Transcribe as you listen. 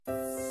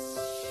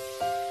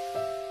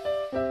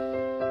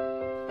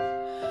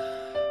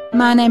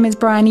My name is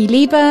Bryony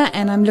Lieber,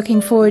 and I'm looking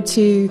forward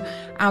to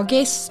our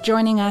guests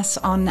joining us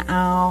on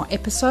our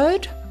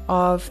episode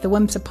of the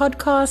WIMSA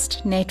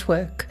Podcast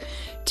Network.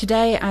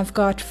 Today I've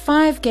got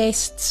 5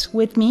 guests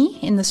with me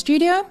in the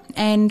studio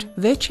and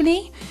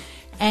virtually,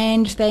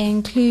 and they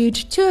include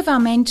 2 of our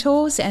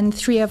mentors and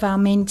 3 of our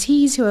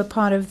mentees who are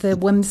part of the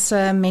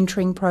WIMSA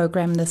mentoring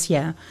program this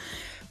year.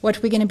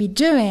 What we're going to be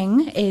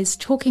doing is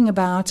talking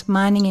about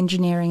mining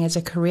engineering as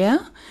a career,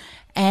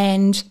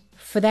 and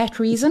for that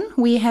reason,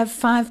 we have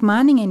 5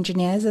 mining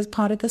engineers as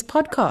part of this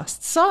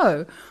podcast.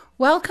 So,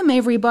 welcome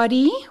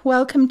everybody.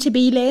 Welcome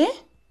Tabile.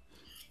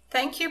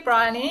 Thank you,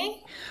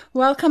 Bryony.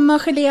 Welcome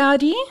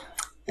Mokheliadi.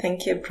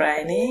 Thank you,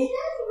 Bryony.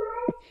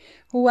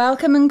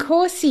 Welcome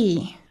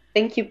Nkosi.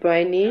 Thank you,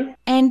 Bryony.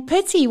 And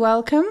Pity,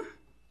 welcome.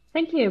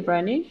 Thank you,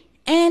 Bryony.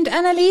 And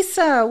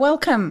Annalisa,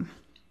 welcome.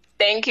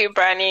 Thank you,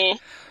 Bryony.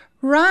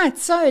 Right,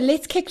 so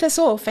let's kick this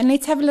off and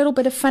let's have a little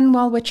bit of fun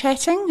while we're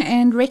chatting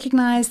and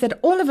recognize that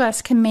all of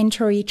us can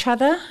mentor each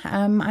other.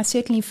 I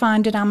certainly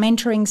find in our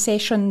mentoring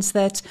sessions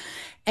that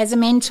as a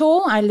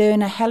mentor, I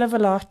learn a hell of a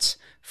lot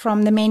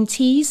from the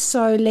mentees.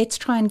 So let's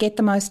try and get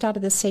the most out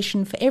of this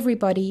session for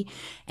everybody,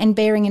 and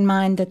bearing in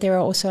mind that there are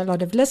also a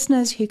lot of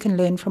listeners who can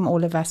learn from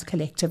all of us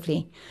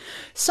collectively.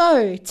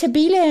 So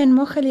Tabile and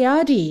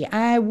Mokheliadi,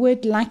 I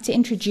would like to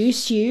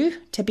introduce you.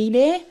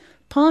 Tabile,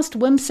 past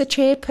WIMSA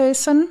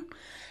chairperson,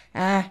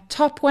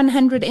 top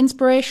 100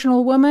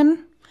 inspirational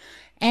woman,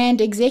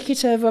 and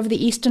executive of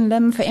the Eastern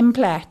Limb for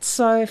Implat.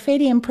 So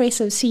fairly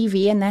impressive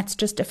CV, and that's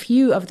just a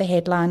few of the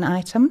headline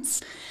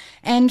items.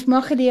 And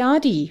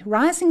Mokheliadi,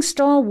 Rising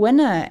Star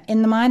winner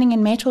in the Mining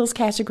and Metals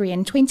category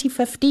in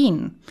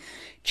 2015,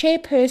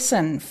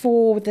 chairperson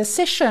for the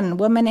Sishen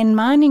Women in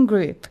Mining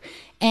Group,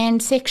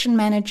 and section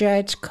manager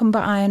at Kumba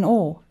Iron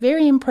Ore.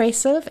 Very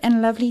impressive,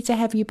 and lovely to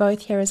have you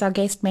both here as our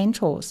guest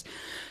mentors.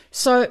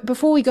 So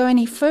before we go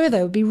any further,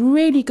 it would be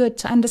really good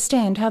to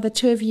understand how the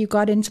 2 of you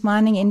got into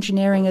mining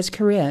engineering as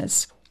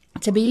careers.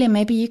 Tabile,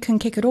 maybe you can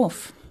kick it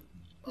off.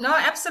 No,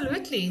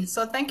 absolutely.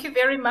 So thank you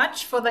very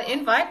much for the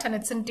invite, and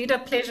it's indeed a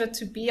pleasure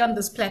to be on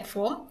this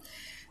platform.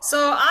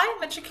 So I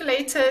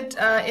matriculated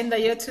in the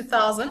year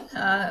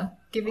 2000,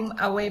 giving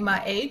away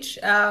my age.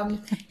 And,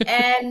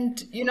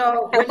 when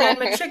you're in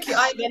matric, you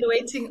are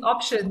evaluating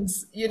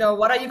options.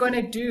 What are you going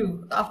to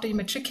do after you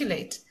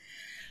matriculate?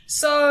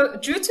 So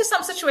due to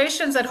some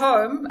situations at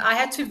home, I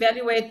had to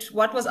evaluate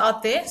what was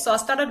out there. So I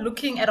started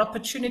looking at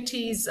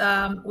opportunities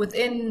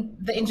within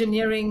the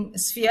engineering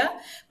sphere.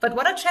 But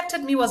what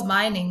attracted me was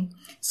mining.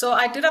 So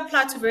I did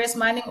apply to various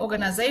mining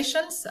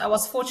organizations. I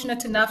was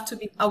fortunate enough to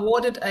be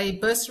awarded a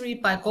bursary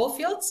by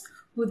Goldfields,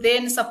 who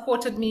then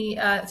supported me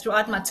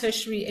throughout my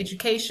tertiary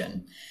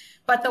education.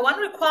 But the one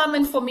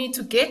requirement for me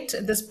to get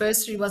this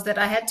bursary was that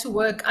I had to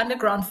work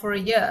underground for a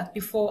year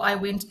before I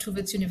went to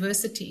Wits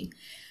University.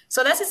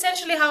 So that's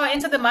essentially how I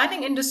entered the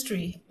mining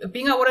industry,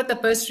 being awarded the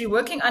bursary,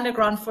 working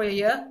underground for a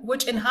year,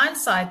 which in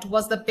hindsight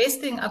was the best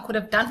thing I could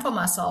have done for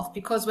myself,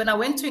 because when I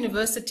went to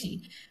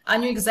university, I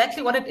knew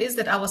exactly what it is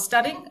that I was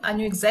studying. I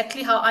knew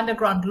exactly how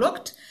underground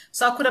looked.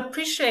 So I could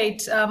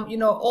appreciate,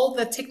 all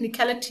the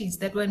technicalities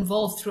that were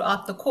involved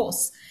throughout the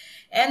course.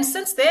 And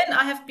since then,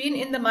 I have been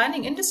in the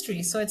mining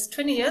industry. So it's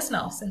 20 years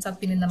now since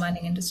I've been in the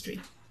mining industry.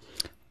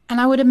 And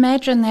I would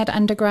imagine that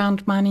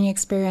underground mining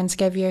experience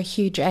gave you a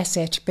huge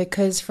asset,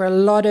 because for a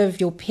lot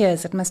of your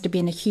peers, it must have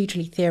been a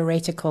hugely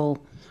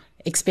theoretical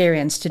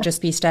experience to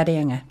just be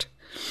studying it.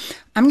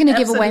 I'm going to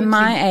give away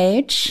my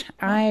age.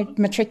 I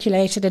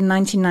matriculated in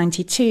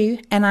 1992,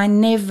 and I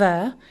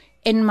never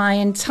in my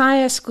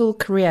entire school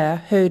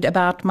career heard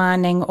about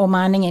mining or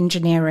mining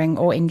engineering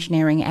or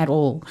engineering at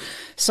all.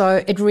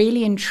 So it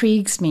really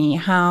intrigues me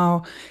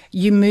how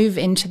you move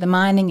into the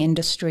mining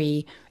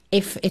industry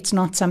if it's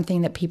not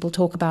something that people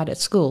talk about at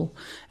school.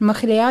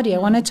 Mokheliadi, I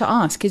wanted to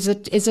ask, is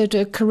it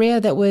a career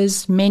that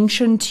was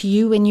mentioned to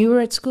you when you were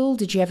at school?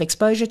 Did you have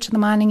exposure to the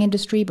mining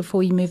industry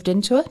before you moved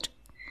into it?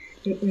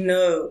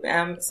 No.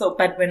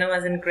 But when I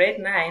was in grade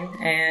 9,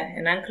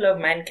 an uncle of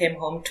mine came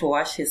home to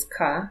wash his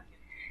car.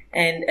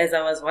 And as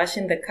I was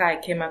washing the car,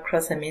 I came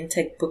across a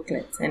Mintech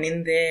booklet. And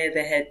in there,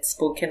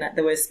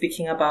 they were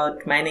speaking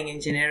about mining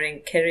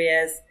engineering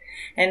careers.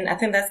 And I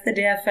think that's the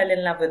day I fell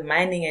in love with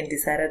mining and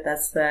decided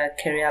that's the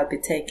career I'll be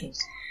taking.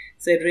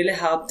 So it really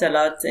helped a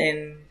lot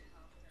in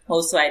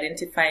also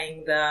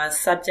identifying the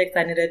subject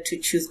I needed to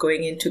choose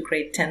going into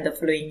grade 10 the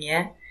following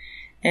year.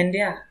 And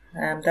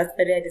that's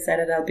the day I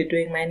decided I'll be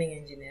doing mining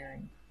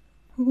engineering.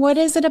 What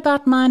is it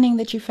about mining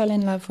that you fell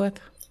in love with?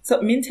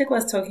 So Mintech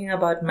was talking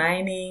about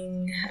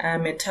mining,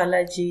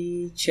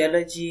 metallurgy,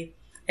 geology,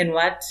 and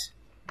what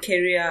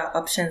career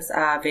options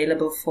are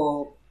available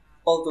for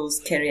all those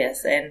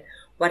careers. And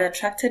what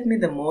attracted me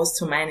the most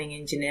to mining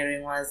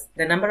engineering was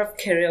the number of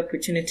career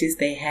opportunities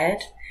they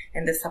had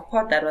and the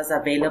support that was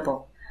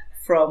available,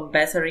 from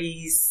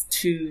bursaries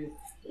to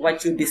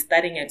what you'd be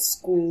studying at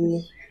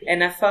school.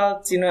 And I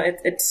felt,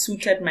 it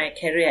suited my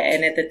career.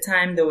 And at the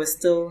time, they were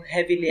still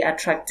heavily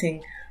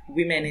attracting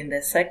women in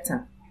the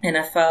sector. And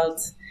I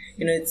felt,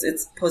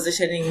 it's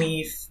positioning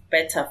me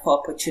better for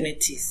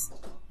opportunities.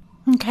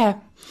 Okay.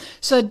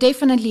 So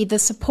definitely the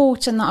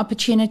support and the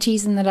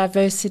opportunities and the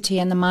diversity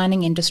in the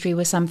mining industry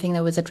was something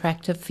that was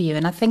attractive for you.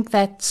 And I think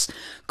that's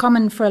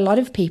common for a lot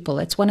of people.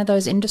 It's one of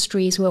those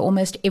industries where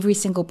almost every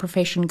single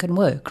profession can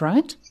work,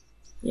 right?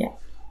 Yeah.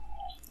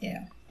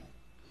 Yeah.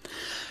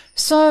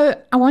 So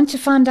I want to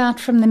find out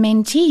from the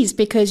mentees,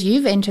 because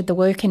you've entered the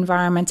work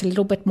environment a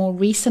little bit more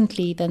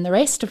recently than the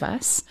rest of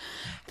us.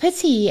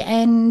 Pity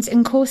and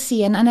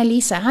Nkosi and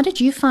Annalisa, how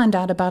did you find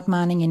out about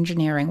mining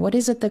engineering? What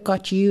is it that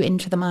got you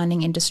into the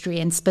mining industry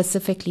and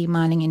specifically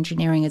mining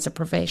engineering as a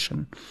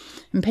profession?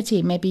 And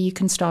Pity, maybe you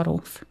can start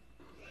off.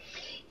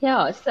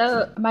 Yeah,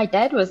 so my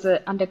dad was an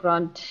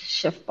underground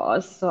shift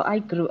boss, so I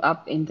grew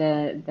up in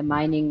the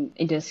mining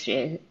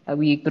industry.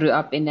 We grew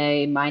up in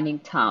a mining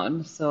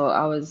town, so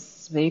I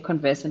was very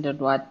conversant on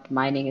what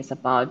mining is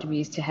about. We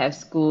used to have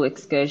school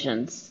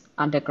excursions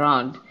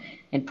underground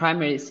in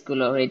primary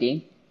school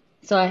already.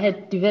 So I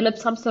had developed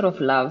some sort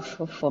of love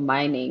for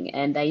mining,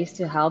 and I used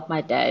to help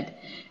my dad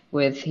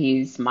with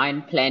his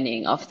mine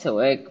planning after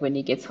work when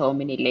he gets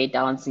home and he lays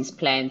down his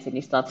plans and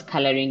he starts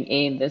coloring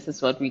in. This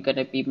is what we're going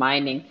to be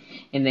mining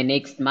in the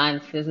next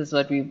month. This is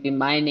what we'll be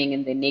mining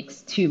in the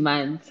next 2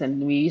 months.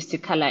 And we used to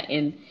color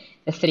in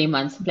the 3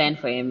 months plan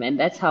for him. And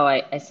that's how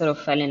I sort of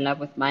fell in love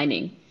with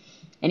mining.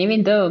 And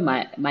even though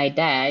my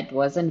dad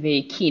wasn't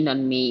very keen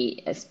on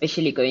me,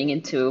 especially going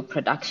into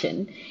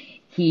production,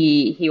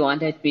 he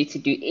wanted me to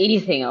do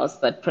anything else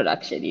but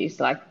production. He's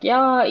like,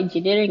 yeah,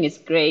 engineering is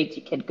great.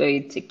 You can go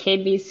into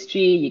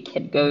chemistry, you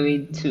can go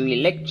into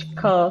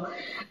electrical,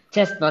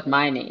 just not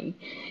mining,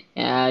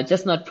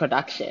 just not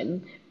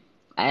production.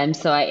 And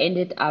so I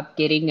ended up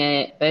getting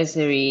a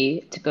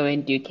bursary to go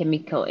and do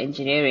chemical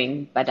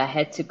engineering, but I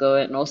had to go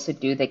and also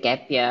do the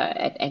gap year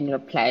at Anglo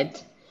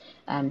Plat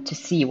to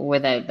see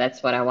whether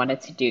that's what I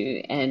wanted to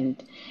do.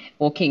 And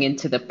walking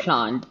into the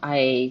plant,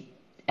 I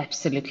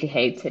absolutely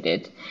hated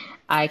it.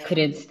 I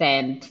couldn't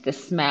stand the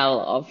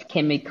smell of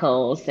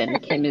chemicals and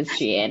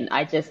chemistry, and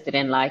I just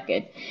didn't like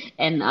it.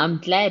 And I'm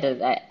glad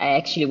that I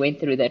actually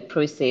went through that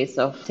process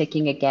of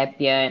taking a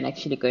gap year and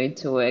actually going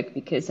to work,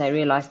 because I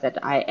realized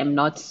that I am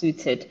not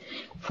suited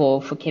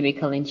for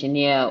chemical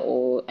engineer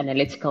or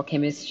analytical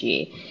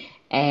chemistry.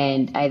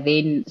 And I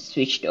then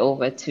switched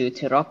over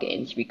to rock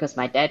eng because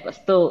my dad was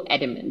still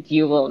adamant,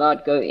 you will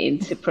not go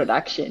into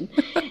production.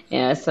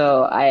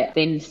 So I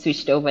then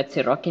switched over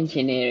to rock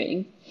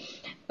engineering.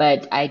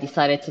 But I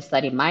decided to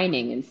study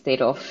mining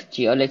instead of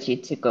geology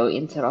to go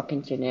into rock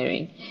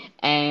engineering.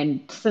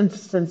 And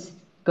since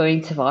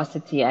going to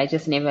varsity, I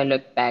just never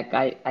looked back.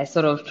 I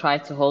sort of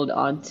tried to hold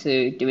on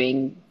to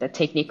doing the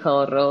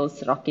technical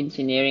roles, rock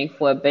engineering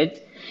for a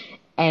bit.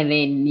 And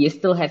then you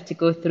still have to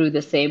go through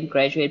the same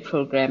graduate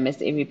program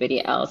as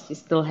everybody else. You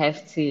still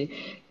have to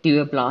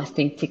do a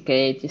blasting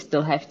ticket. You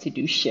still have to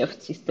do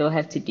shifts. You still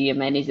have to do your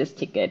manager's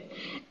ticket.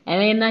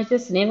 And then I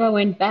just never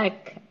went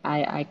back.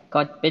 I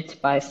got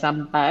bit by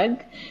some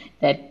bug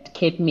that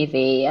kept me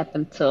there up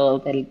until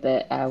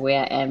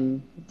where I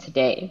am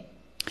today.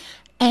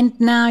 And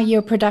now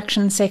you're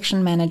production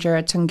section manager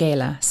at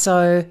Thungela.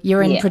 So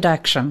you're in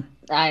production.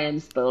 I am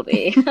still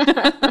there.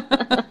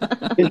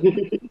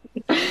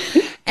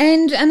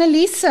 And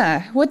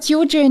Annalisa, what's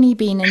your journey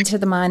been into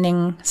the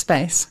mining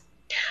space?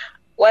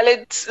 Well,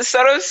 it's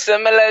sort of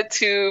similar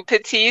to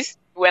Pity's.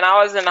 When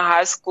I was in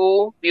high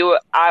school,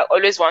 I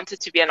always wanted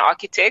to be an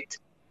architect.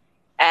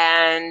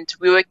 And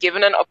we were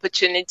given an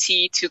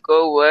opportunity to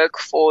go work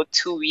for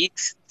 2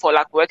 weeks for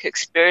like work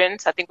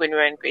experience, I think when we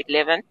were in grade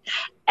 11.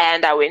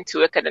 And I went to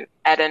work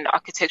at an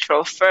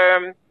architectural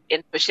firm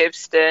in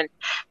Bishopston.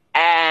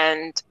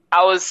 And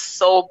I was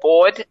so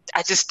bored.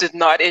 I just did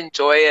not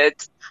enjoy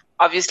it.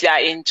 Obviously, I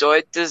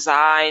enjoyed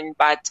design,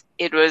 but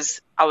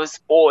I was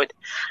bored.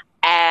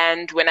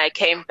 And when I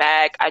came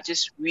back, I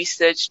just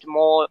researched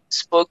more,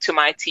 spoke to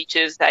my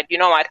teachers that, you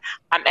know what,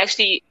 I'm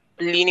actually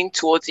leaning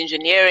towards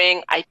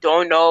engineering. I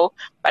don't know,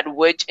 but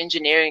which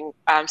engineering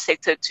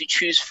sector to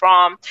choose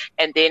from.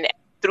 And then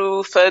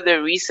through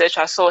further research,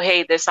 I saw,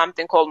 hey, there's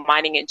something called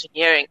mining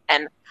engineering.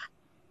 And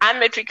I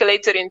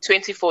matriculated in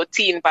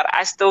 2014, but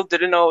I still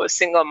didn't know a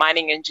single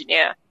mining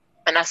engineer.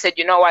 And I said,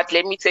 you know what,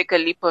 let me take a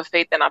leap of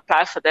faith and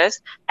apply for this.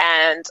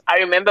 And I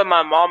remember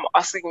my mom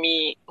asking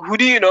me, who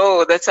do you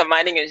know that's a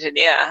mining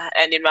engineer?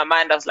 And in my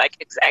mind, I was like,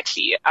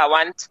 exactly.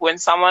 When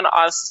someone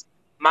asks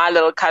my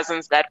little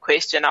cousins that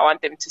question, I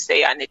want them to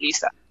say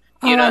Annalisa.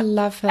 I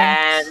love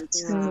that.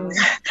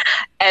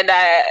 And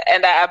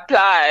I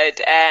applied,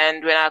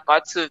 and when I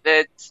got to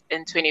VIT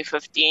in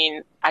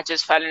 2015, I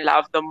just fell in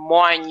love. The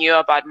more I knew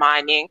about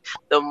mining,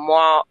 the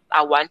more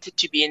I wanted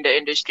to be in the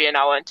industry and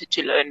I wanted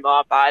to learn more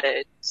about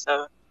it.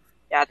 So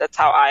yeah, that's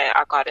how I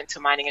got into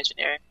mining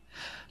engineering.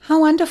 How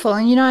wonderful.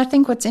 And, I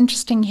think what's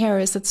interesting here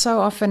is that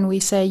so often we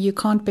say you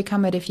can't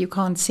become it if you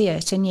can't see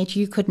it, and yet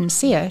you couldn't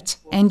see it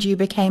and you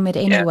became it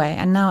anyway.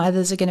 Yeah. And now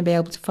others are going to be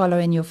able to follow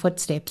in your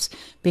footsteps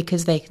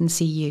because they can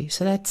see you.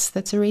 So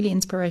that's a really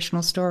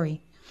inspirational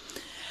story.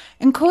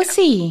 And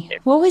Nkosi,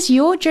 what was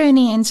your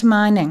journey into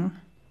mining?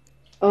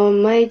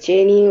 My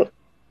journey,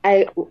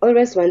 I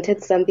always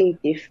wanted something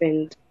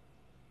different.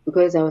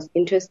 because I was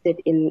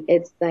interested in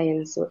earth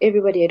science. So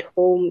everybody at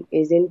home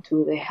is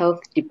into the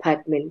health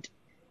department.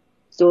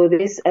 So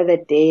this other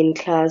day in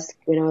class,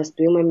 when I was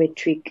doing my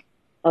matric,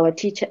 our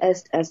teacher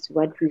asked us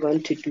what we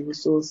want to do.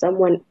 So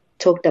someone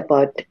talked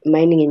about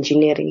mining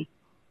engineering.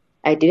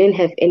 I didn't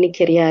have any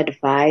career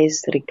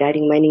advice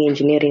regarding mining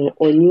engineering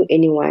or knew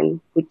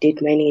anyone who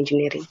did mining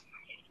engineering.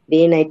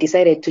 Then I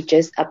decided to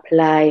just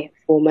apply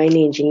for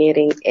mining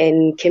engineering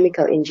and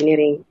chemical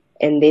engineering,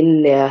 and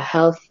then the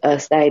health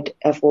side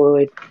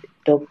for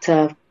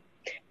doctor.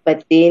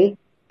 But then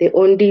the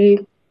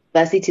only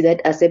varsity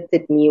that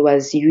accepted me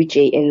was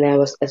UJ, and I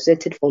was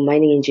accepted for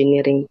mining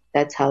engineering.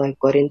 That's how I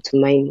got into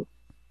mining.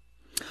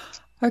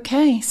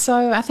 Okay,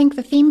 so I think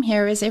the theme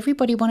here is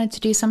everybody wanted to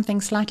do something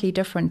slightly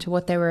different to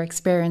what they were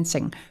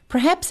experiencing.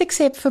 Perhaps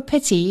except for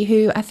Pitty,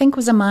 who I think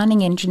was a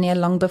mining engineer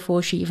long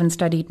before she even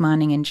studied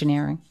mining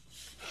engineering.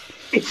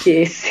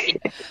 Yes.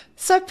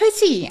 So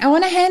Pitty, I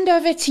want to hand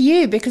over to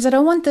you because I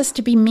don't want this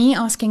to be me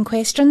asking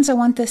questions. I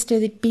want this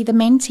to be the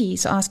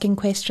mentees asking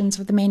questions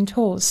of the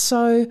mentors.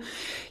 So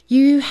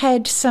you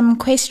had some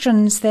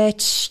questions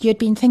that you'd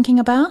been thinking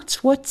about.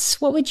 What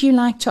would you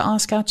like to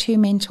ask our two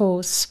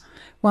mentors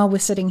while we're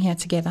sitting here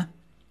together?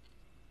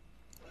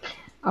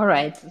 All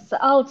right. So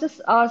I'll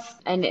just ask,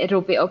 and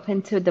it'll be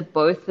open to the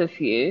both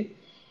of you.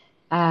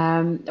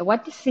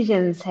 What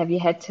decisions have you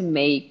had to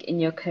make in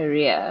your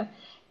career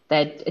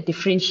that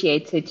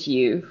differentiated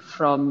you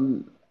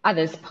from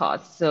others'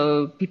 paths?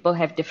 So people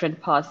have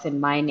different paths in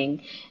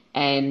mining.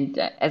 And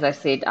as I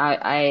said,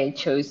 I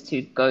chose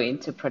to go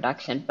into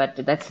production, but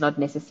that's not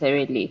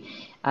necessarily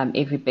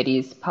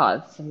everybody's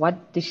path. So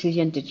what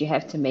decision did you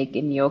have to make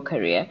in your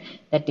career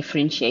that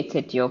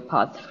differentiated your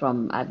path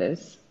from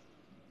others?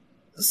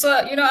 So,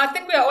 I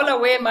think we are all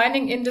aware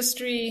mining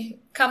industry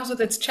comes with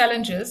its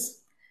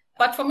challenges.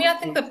 But for me, I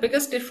think the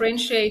biggest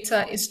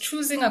differentiator is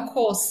choosing a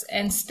course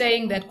and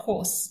staying that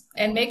course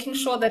and making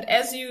sure that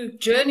as you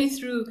journey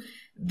through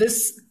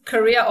this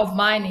career of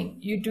mining,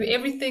 you do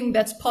everything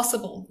that's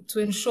possible to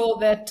ensure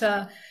that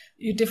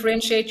you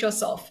differentiate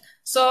yourself.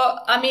 So,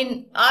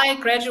 I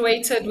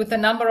graduated with a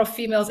number of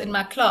females in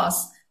my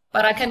class,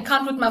 but I can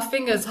count with my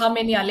fingers how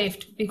many are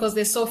left because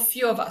there's so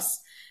few of us.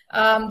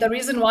 The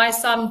reason why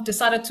some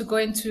decided to go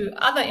into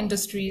other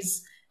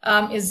industries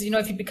is,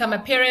 if you become a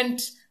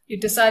parent, you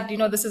decide,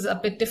 this is a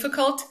bit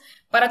difficult.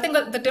 But I think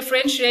that the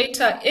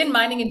differentiator in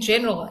mining in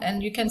general,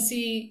 and you can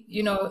see,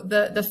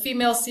 the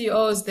female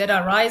CEOs that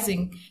are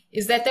rising,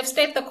 is that they've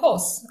stayed the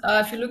course.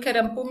 If you look at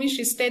Mpumi,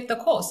 she stayed the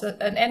course.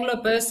 An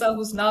Anglo-Bursa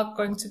who's now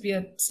going to be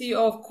a CEO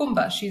of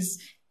Kumba,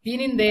 she's been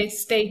in there,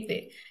 stayed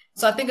there.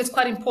 So I think it's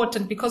quite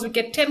important because we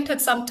get tempted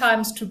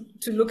sometimes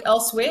to look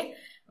elsewhere.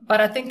 But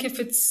I think if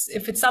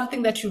it's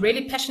something that you're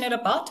really passionate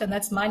about, and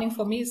that's mining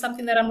for me, is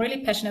something that I'm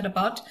really passionate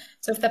about.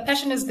 So if the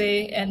passion is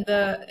there and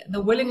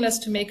the willingness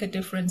to make a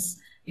difference,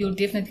 you'll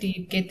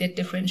definitely get that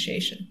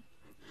differentiation.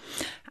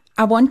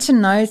 I want to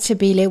know,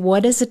 Tabile,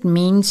 what does it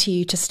mean to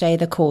you to stay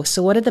the course?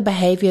 So what are the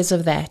behaviors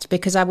of that?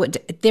 Because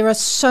there are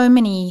so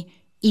many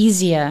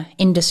easier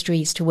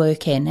industries to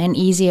work in and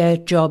easier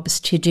jobs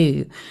to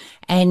do.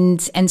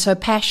 And so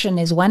passion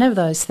is one of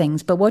those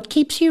things. But what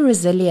keeps you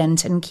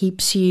resilient and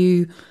keeps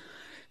you...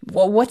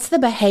 what's the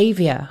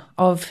behavior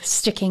of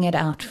sticking it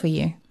out for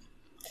you?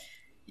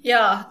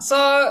 Yeah.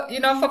 So,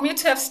 for me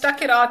to have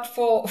stuck it out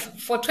for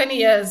 20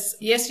 years,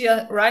 yes,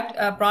 you're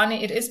right,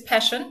 Brownie, it is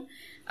passion.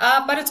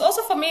 But it's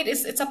also for me,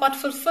 it's about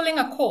fulfilling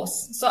a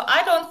course. So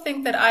I don't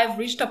think that I've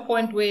reached a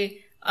point where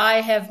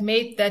I have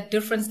made that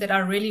difference that I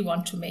really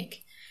want to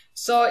make.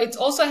 So it's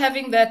also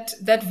having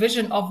that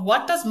vision of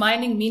what does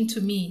mining mean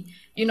to me,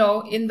 in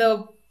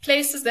the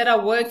places that I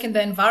work, in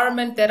the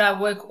environment that I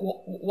work,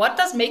 what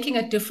does making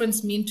a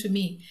difference mean to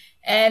me?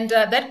 And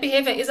that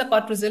behavior is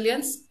about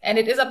resilience, and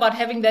it is about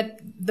having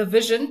the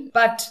vision,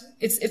 but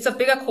it's a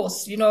bigger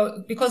course,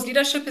 because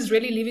leadership is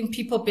really leaving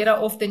people better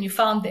off than you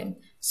found them.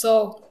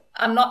 So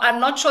I'm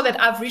not sure that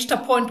I've reached a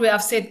point where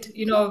I've said,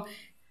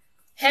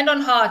 hand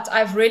on heart,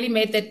 I've really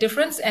made that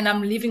difference and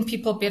I'm leaving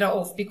people better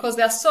off, because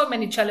there are so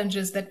many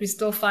challenges that we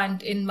still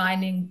find in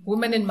mining,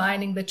 women in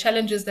mining, the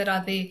challenges that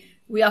are there.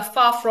 We are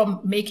far from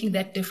making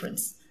that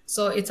difference.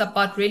 So it's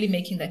about really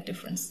making that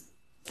difference.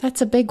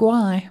 That's a big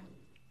why.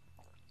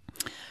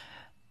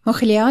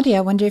 Mogiliadi,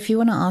 I wonder if you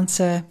want to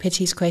answer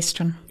Pitty's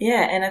question.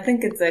 Yeah, and I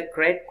think it's a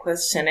great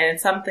question. And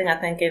it's something I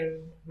think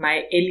in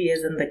my early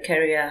years in the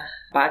career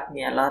bugged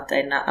me a lot.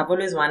 And I've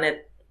always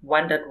wondered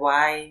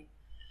why,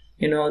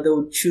 they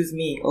would choose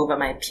me over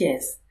my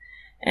peers.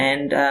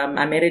 And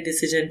I made a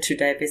decision to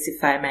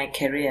diversify my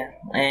career.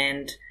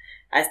 And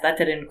I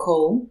started in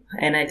coal,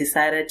 and I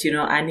decided,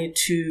 I need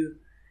to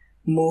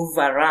move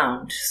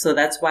around. So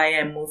that's why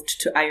I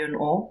moved to iron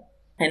ore.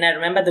 And I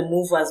remember the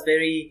move was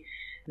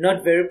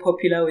not very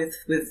popular with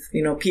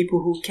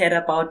people who cared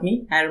about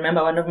me. I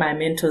remember one of my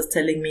mentors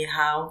telling me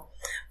how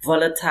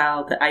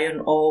volatile the iron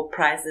ore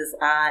prices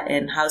are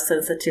and how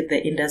sensitive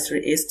the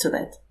industry is to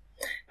that.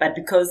 But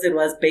because it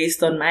was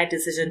based on my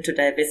decision to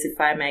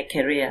diversify my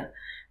career,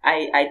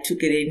 I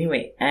took it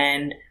anyway.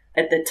 And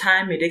at the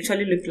time, it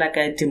actually looked like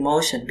a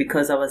demotion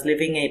because I was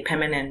leaving a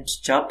permanent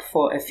job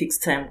for a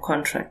fixed term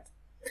contract.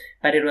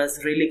 But it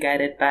was really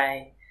guided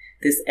by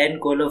this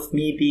end goal of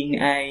me being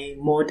a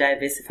more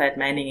diversified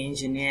mining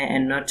engineer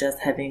and not just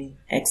having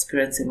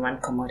experience in one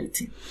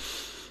commodity.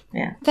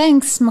 Yeah.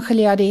 Thanks,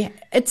 Mokgoliadi.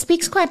 It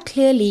speaks quite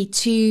clearly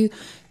to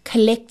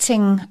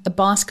collecting a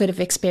basket of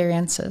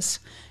experiences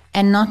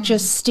and not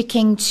just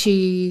sticking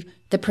to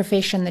the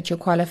profession that you're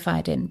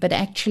qualified in, but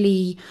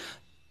actually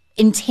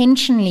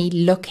intentionally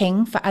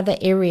looking for other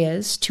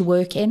areas to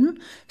work in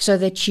so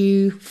that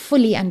you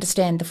fully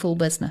understand the full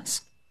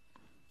business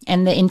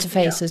and the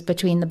interfaces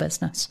between the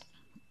business.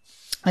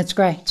 That's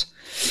great.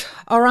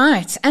 All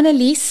right.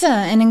 Annalisa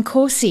and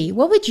Nkosi,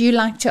 what would you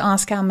like to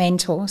ask our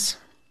mentors?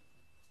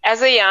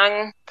 As a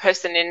young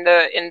person in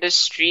the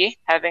industry,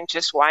 having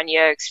just 1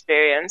 year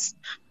experience,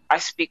 I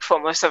speak for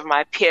most of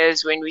my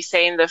peers when we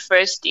say in the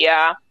first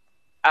year,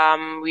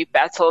 we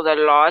battled a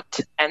lot,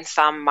 and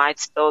some might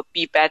still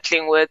be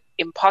battling with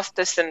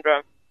imposter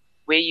syndrome,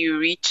 where you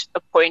reach a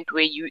point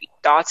where you're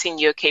doubting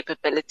your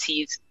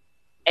capabilities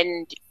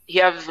and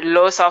you have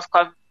low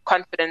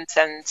self-confidence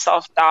and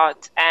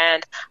self-doubt.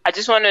 And I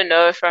just want to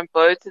know from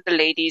both of the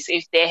ladies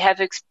if they have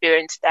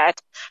experienced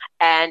that,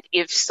 and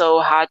if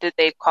so, how did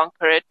they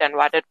conquer it, and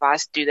what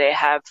advice do they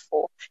have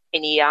for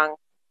any young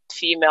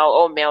female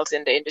or males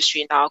in the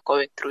industry now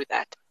going through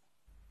that?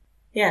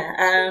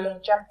 Yeah,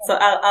 so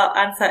I'll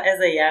answer as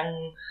a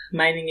young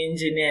mining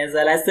engineer as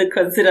well. I still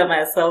consider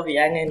myself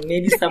young, and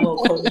maybe some will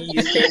call me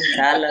Usain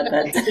Gala,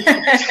 but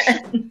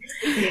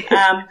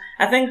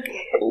I think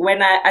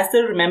when I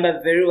still remember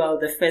very well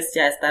the first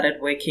year I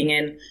started working,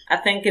 and I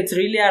think it's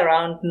really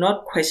around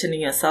not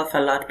questioning yourself a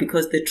lot,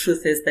 because the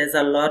truth is there's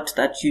a lot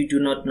that you do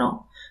not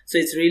know. So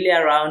it's really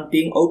around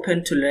being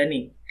open to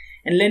learning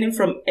and learning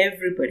from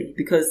everybody,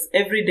 because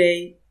every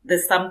day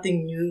there's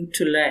something new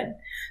to learn.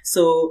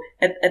 So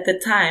at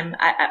the time,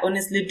 I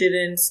honestly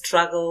didn't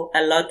struggle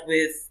a lot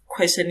with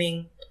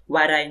questioning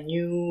what I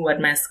knew,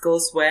 what my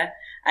skills were.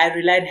 I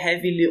relied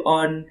heavily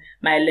on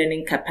my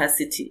learning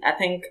capacity. I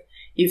think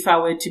if I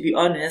were to be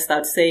honest,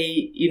 I'd say,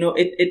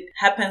 it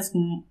happens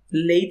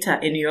later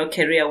in your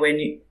career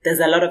when there's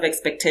a lot of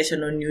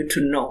expectation on you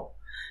to know.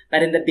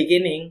 But in the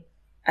beginning,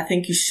 I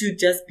think you should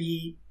just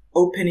be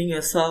opening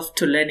yourself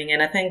to learning.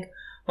 And I think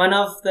one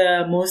of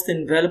the most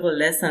invaluable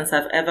lessons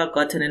I've ever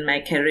gotten in my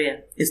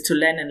career is to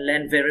learn and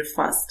learn very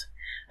fast.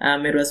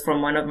 It was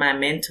from one of my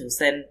mentors,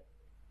 and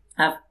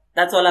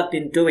that's all I've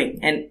been doing.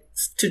 And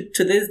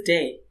to this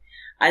day,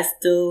 I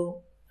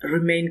still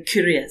remain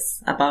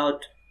curious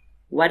about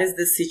what is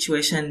this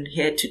situation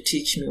here to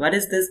teach me? What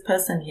is this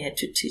person here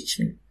to teach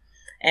me?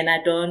 And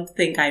I don't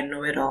think I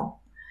know it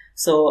all.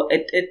 So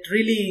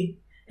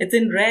it's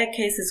in rare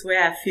cases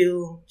where I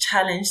feel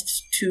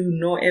challenged to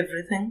know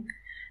everything.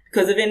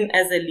 Because even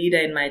as a leader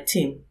in my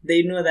team,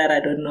 they know that I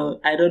don't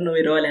know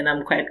it all, and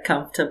I'm quite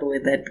comfortable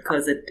with that,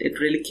 because it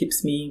really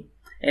keeps me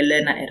a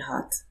learner at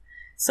heart.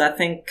 So I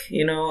think,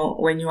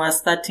 when you are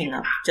starting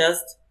up,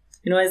 just,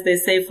 as they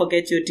say,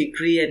 forget your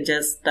degree and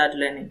just start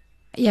learning.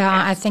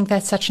 Yeah, I think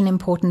that's such an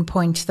important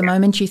point. The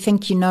moment you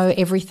think you know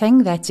everything,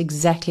 that's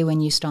exactly when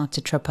you start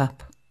to trip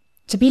up.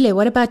 Tabile,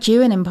 what about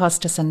you and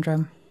imposter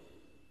syndrome?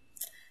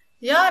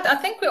 Yeah, I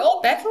think we all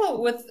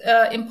battle with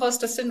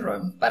imposter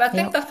syndrome. But I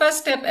think the first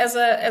step as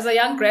a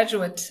young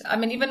graduate,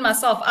 even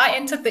myself, I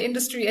entered the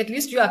industry, at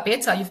least you are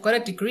better, you've got a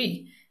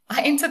degree.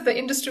 I entered the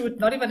industry with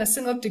not even a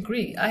single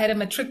degree. I had a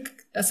matric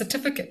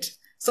certificate.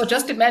 So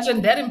just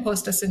imagine that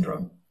imposter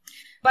syndrome.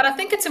 But I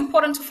think it's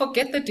important to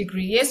forget the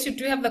degree. Yes, you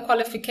do have the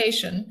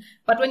qualification,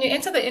 but when you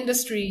enter the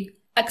industry,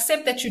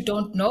 accept that you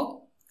don't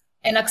know,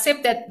 and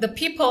accept that the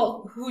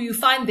people who you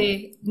find there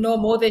know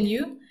more than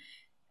you.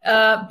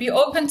 Be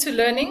open to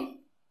learning,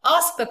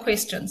 ask the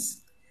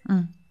questions.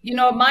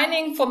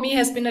 Mining for me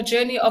has been a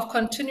journey of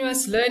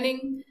continuous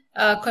learning,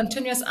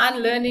 continuous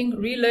unlearning,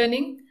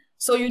 relearning.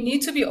 So you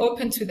need to be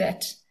open to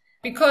that,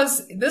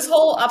 because this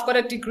whole I've got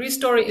a degree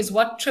story is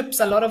what trips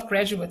a lot of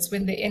graduates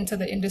when they enter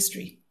the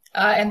industry.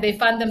 And they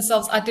find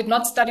themselves, I did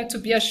not study to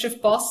be a shift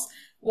boss.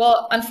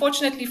 Well,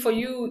 unfortunately for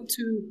you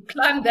to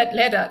climb that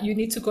ladder, you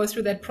need to go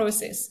through that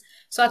process.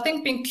 So I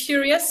think being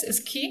curious is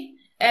key.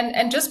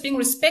 And just being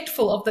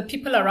respectful of the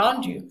people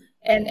around you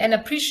and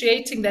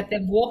appreciating that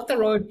they've walked the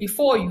road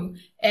before you,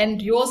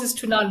 and yours is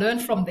to now learn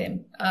from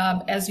them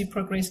as you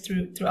progress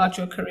throughout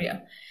your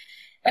career.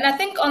 And I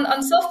think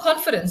on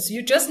self-confidence,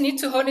 you just need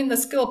to hone in the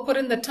skill, put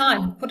in the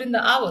time, put in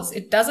the hours.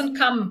 It doesn't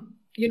come,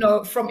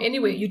 from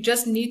anywhere. You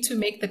just need to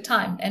make the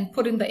time and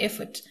put in the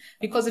effort,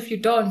 because if you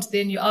don't,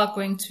 then you are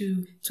going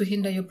to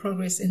hinder your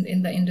progress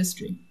in the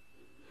industry.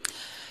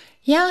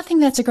 Yeah, I think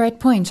that's a great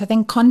point. I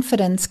think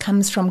confidence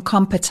comes from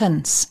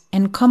competence,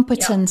 and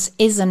competence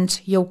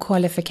isn't your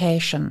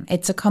qualification.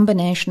 It's a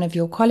combination of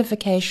your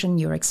qualification,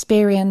 your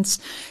experience,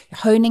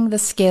 honing the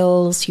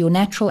skills, your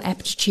natural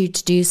aptitude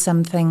to do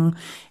something,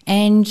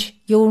 and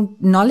your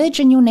knowledge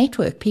and your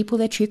network, people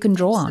that you can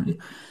draw on.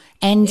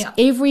 And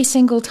every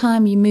single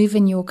time you move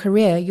in your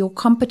career, your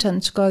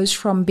competence goes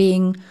from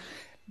being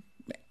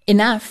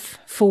enough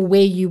for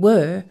where you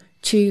were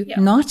to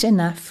not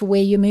enough for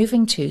where you're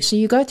moving to. So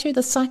you go through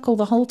the cycle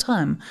the whole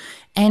time.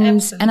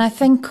 And I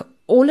think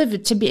all of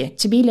it,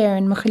 Tabile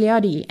and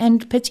Mukhliadi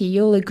and Pity,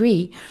 you'll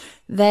agree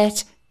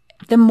that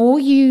the more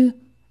you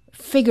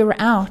figure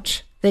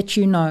out that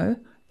you know,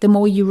 the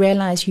more you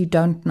realize you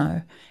don't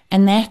know.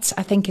 And that,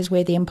 I think, is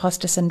where the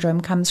imposter syndrome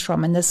comes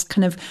from. And this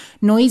kind of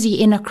noisy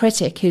inner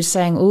critic who's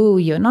saying, oh,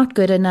 you're not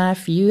good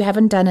enough. You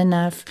haven't done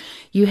enough.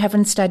 You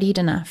haven't studied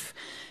enough.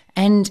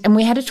 And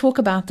we had to talk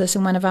about this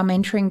in one of our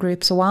mentoring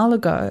groups a while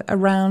ago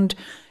around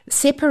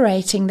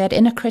separating that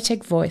inner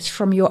critic voice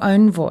from your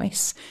own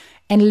voice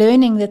and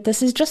learning that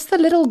this is just the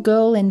little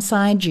girl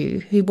inside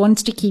you who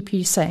wants to keep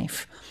you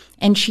safe.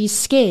 And she's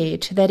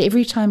scared that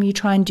every time you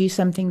try and do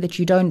something that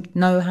you don't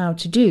know how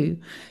to do,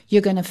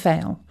 you're going to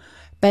fail.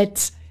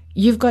 But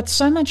you've got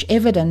so much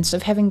evidence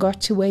of having got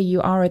to where you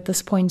are at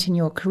this point in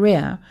your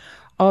career,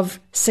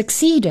 of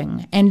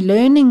succeeding and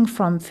learning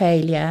from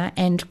failure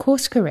and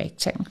course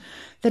correcting,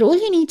 that all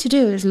you need to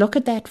do is look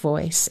at that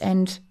voice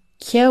and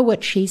hear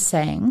what she's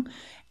saying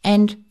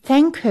and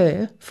thank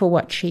her for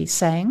what she's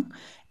saying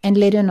and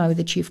let her know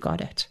that you've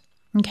got it.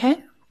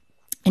 Okay?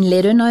 And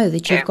let her know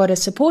that you've got a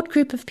support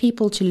group of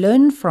people to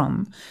learn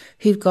from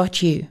who've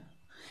got you.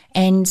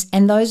 And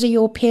those are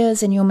your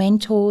peers and your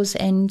mentors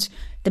and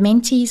the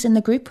mentees in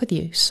the group with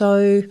you.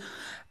 So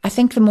I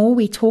think the more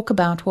we talk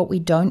about what we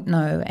don't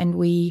know and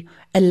we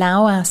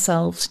allow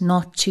ourselves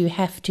not to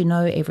have to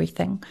know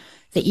everything,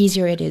 the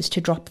easier it is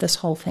to drop this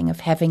whole thing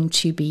of having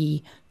to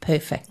be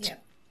perfect. Yeah.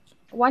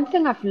 One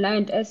thing I've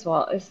learned as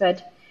well is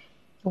that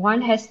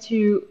one has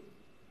to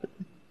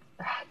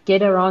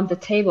get around the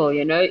table,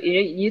 you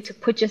need to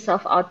put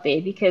yourself out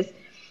there, because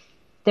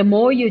the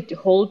more you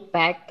hold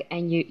back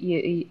and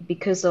you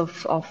because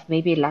of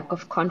maybe lack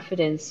of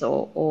confidence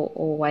or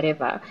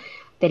whatever,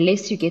 the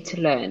less you get to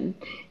learn.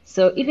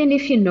 So even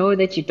if you know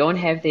that you don't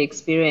have the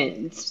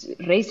experience,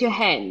 raise your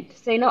hand,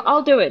 say, no,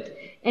 I'll do it.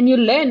 And you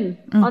learn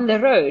on the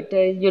road.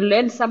 You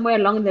learn somewhere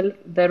along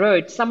the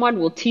road. Someone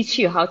will teach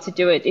you how to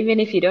do it, even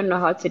if you don't know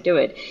how to do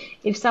it.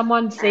 If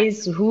someone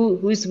says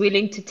who's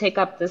willing to take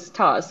up this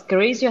task,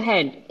 raise your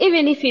hand,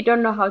 even if you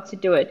don't know how to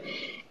do it.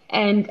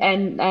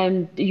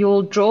 And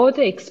you'll draw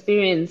the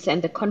experience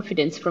and the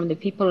confidence from the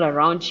people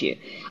around you.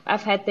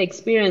 I've had the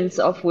experience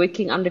of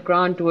working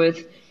underground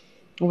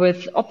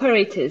with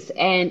operators,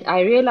 and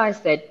I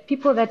realized that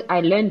people that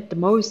I learned the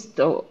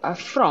most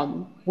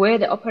from were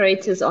the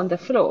operators on the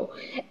floor.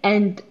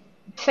 And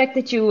the fact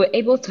that you were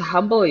able to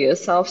humble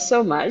yourself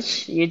so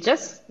much,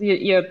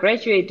 you're a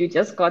graduate, you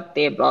just got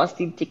their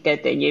blasting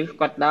ticket, and you've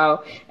got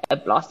now a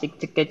blasting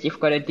ticket, you've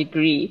got a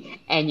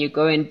degree, and you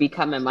go and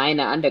become a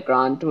miner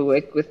underground to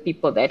work with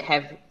people that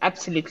have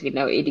absolutely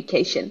no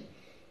education.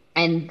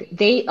 And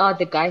they are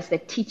the guys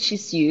that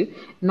teaches you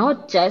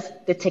not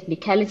just the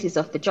technicalities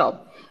of the job,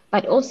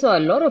 but also a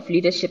lot of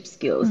leadership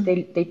skills.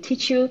 They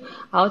teach you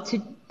how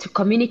to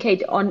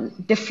communicate on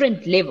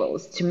different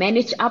levels, to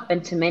manage up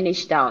and to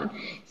manage down.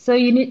 So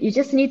you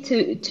just need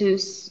to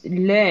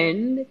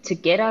learn to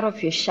get out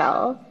of your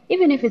shell,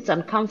 even if it's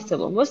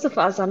uncomfortable. Most of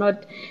us are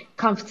not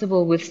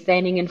comfortable with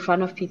standing in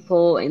front of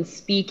people and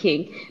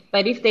speaking.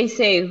 But if they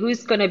say,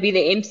 who's going to be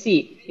the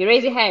MC? You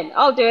raise your hand,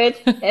 I'll do it.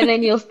 And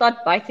then you'll start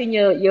biting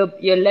your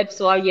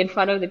lips while you're in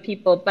front of the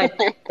people. But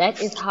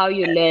that is how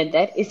you learn.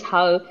 That is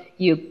how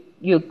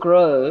you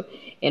grow,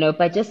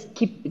 by just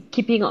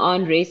keeping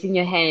on, raising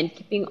your hand,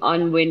 keeping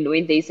on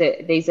when there's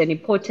an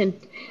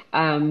important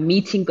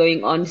meeting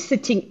going on,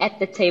 sitting at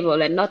the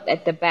table and not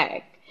at the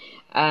back,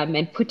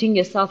 and putting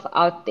yourself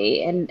out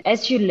there. And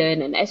as you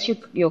learn and as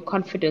your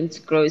confidence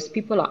grows,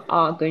 people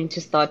are going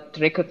to start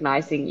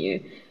recognizing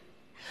you.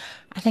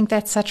 I think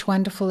that's such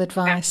wonderful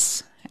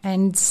advice.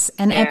 And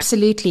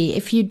absolutely,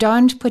 if you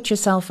don't put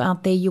yourself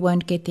out there, you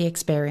won't get the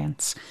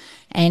experience.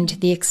 And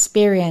the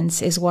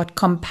experience is what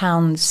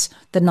compounds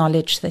the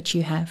knowledge that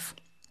you have.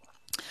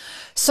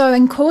 So,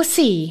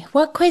 Nkosi,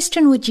 what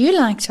question would you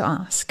like to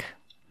ask?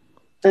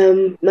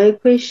 My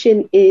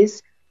question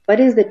is,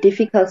 what is the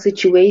difficult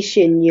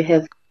situation you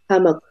have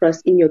come across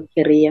in your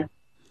career,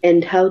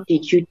 and how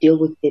did you deal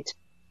with it?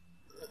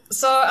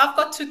 So I've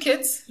got 2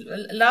 kids.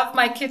 Love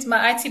my kids,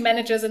 my IT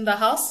managers in the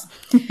house.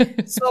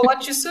 So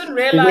what you soon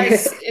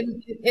realize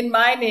in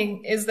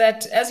mining is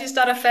that as you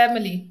start a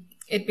family,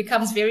 it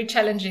becomes very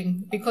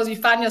challenging because you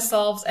find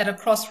yourselves at a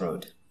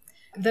crossroad.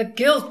 The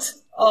guilt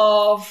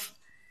of,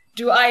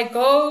 do I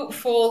go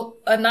for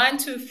a 9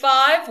 to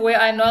 5 where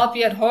I know I'll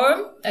be at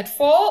home at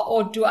 4,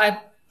 or do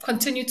I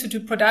continue to do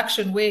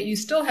production where you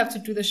still have to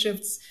do the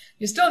shifts,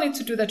 you still need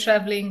to do the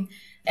traveling,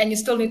 and you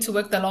still need to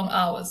work the long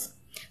hours?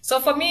 So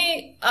for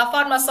me, I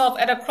found myself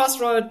at a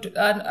crossroad,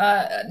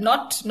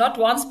 not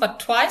once,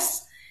 but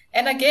twice.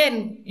 And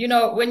again,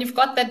 when you've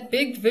got that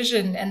big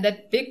vision and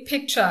that big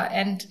picture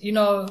and,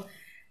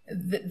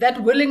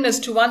 that willingness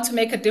to want to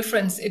make a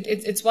difference,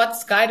 it's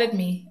what's guided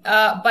me.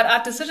 But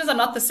our decisions are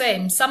not the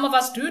same. Some of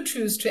us do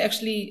choose to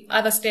actually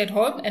either stay at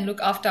home and look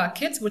after our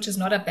kids, which is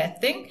not a bad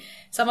thing.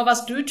 Some of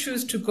us do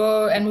choose to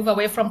go and move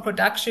away from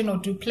production or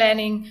do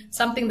planning,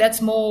 something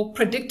that's more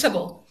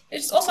predictable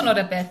it's also not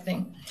a bad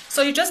thing.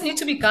 So you just need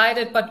to be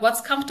guided, but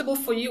what's comfortable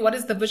for you? What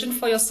is the vision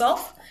for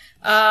yourself?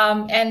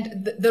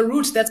 And the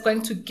route that's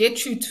going to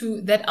get you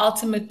to that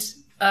ultimate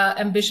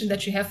ambition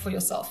that you have for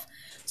yourself.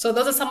 So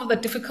those are some of the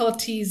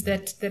difficulties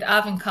that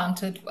I've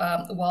encountered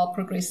while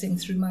progressing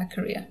through my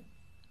career.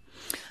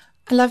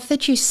 I love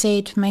that you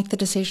said make the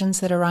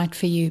decisions that are right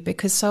for you,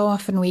 because so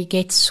often we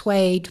get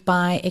swayed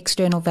by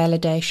external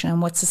validation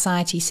and what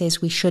society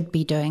says we should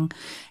be doing.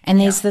 And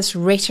there's this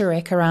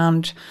rhetoric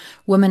around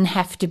women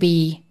have to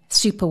be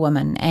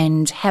superwoman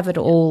and have it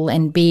all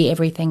and be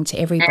everything to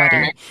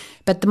everybody.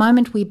 But the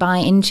moment we buy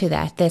into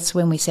that, that's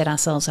when we set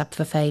ourselves up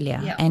for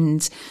failure. Yeah.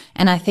 And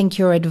I think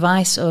your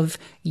advice of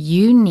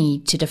you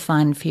need to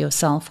define for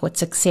yourself what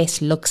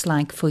success looks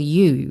like for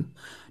you,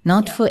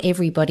 not for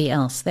everybody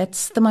else.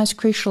 That's the most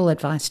crucial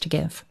advice to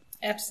give.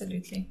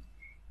 Absolutely.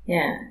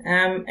 Yeah.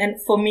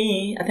 And for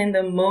me, I think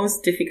the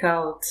most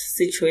difficult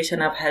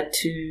situation I've had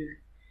to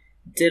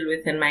deal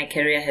with in my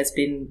career has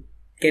been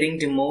getting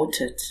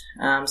demoted.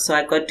 So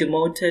I got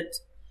demoted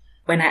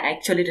when I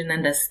actually didn't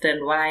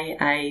understand why.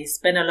 I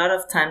spent a lot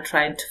of time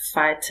trying to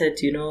fight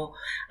it.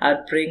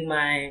 I'd bring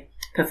my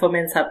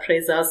performance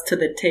appraisals to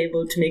the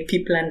table to make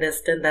people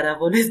understand that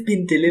I've always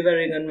been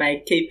delivering on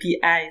my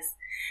KPIs.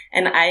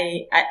 And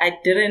I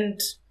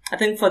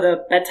think for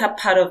the better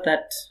part of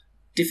that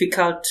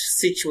difficult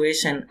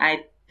situation,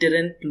 I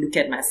didn't look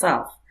at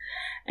myself.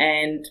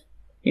 And,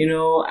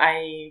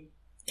 I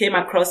came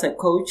across a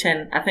coach,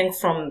 and I think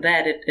from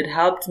that, it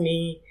helped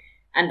me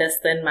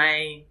understand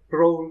my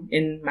role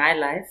in my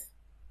life.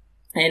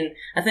 And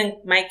I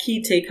think my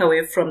key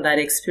takeaway from that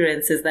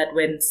experience is that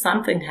when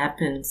something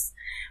happens,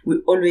 we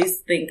always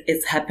think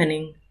it's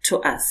happening to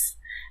us,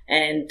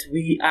 and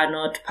we are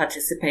not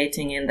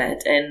participating in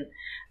that. And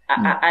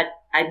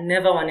I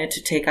never wanted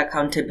to take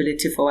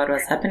accountability for what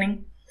was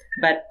happening,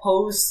 but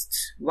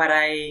post what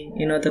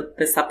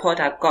the support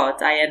I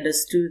got, I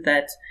understood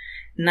that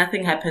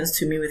nothing happens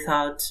to me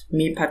without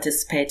me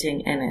participating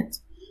in it.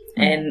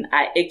 And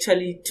I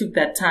actually took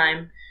that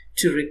time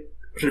to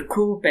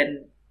recoup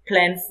and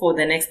plan for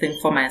the next thing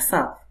for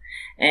myself.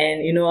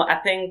 And, I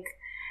think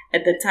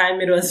at the time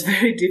it was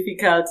very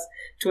difficult,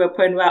 to a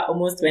point where I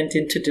almost went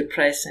into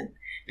depression,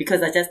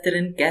 because I just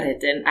didn't get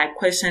it. And I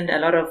questioned a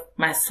lot of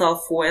my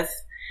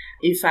self-worth,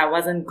 if I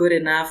wasn't good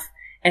enough,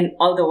 and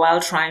all the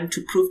while trying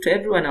to prove to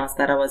everyone else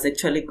that I was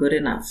actually good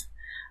enough.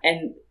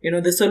 And,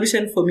 the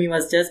solution for me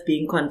was just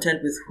being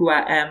content with who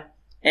I am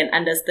and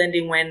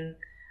understanding when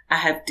I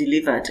have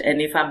delivered.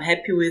 And if I'm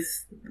happy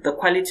with the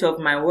quality of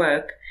my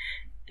work,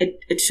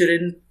 it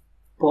shouldn't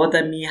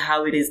bother me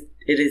how it is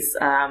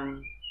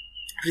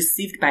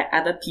received by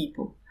other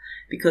people,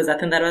 because I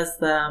think that was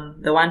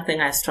the one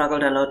thing I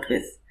struggled a lot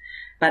with.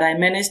 But I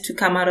managed to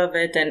come out of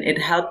it, and it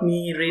helped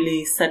me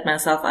really set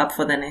myself up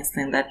for the next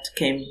thing that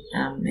came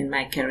in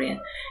my career,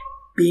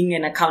 being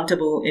an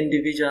accountable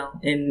individual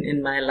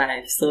in my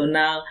life. So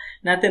now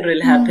nothing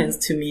really happens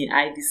to me.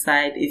 I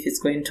decide if it's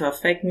going to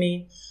affect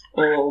me,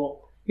 or,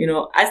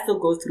 I still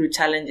go through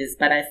challenges,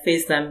 but I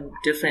face them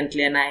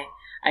differently, and I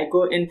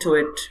go into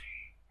it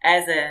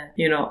as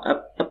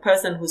a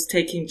person who's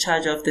taking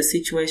charge of the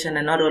situation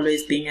and not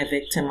always being a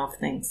victim of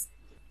things.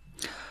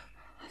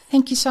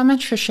 Thank you so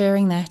much for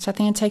sharing that. I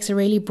think it takes a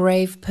really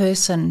brave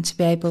person to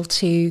be able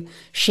to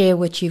share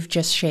what you've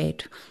just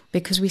shared,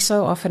 because we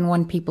so often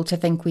want people to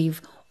think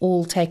we've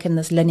all taken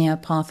this linear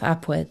path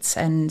upwards,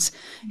 and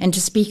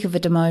to speak of a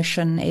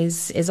demotion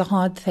is a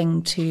hard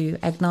thing to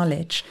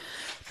acknowledge.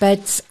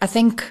 But I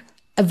think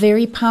a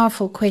very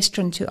powerful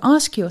question to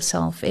ask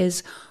yourself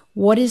is,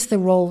 what is the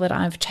role that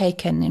I've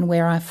taken in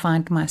where I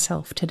find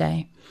myself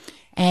today?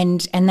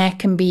 And that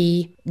can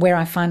be where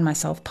I find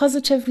myself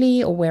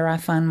positively or where I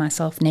find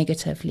myself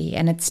negatively.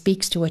 And it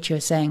speaks to what you're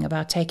saying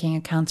about taking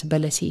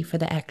accountability for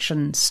the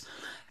actions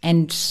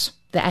and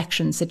the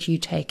actions that you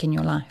take in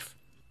your life.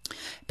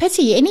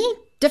 Patty, any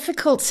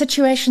difficult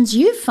situations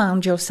you've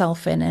found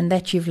yourself in and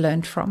that you've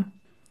learned from?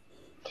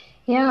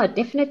 Yeah,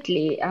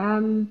 definitely.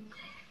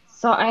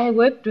 So I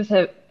worked with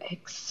an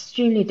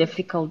extremely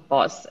difficult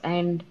boss,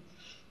 and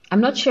I'm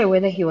not sure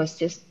whether he was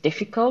just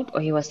difficult or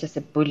he was just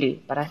a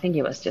bully, but I think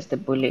he was just a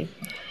bully.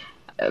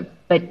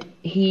 But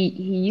he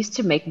used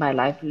to make my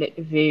life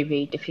very,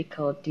 very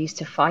difficult. He used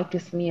to fight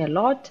with me a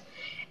lot.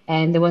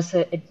 And there was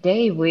a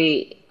day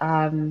where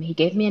he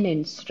gave me an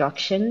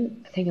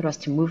instruction. I think it was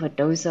to move a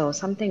dozer or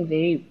something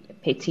very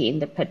petty in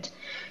the pit.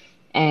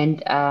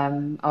 And I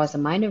was a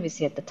mine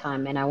overseer at the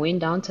time. And I went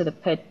down to the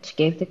pit,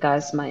 gave the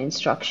guys my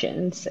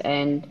instructions,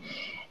 and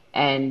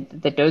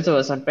the dozer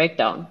was on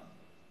breakdown.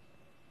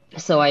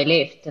 So I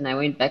left and I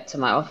went back to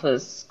my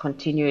office,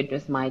 continued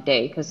with my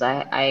day, because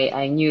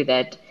I knew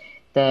that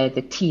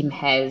the team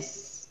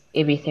has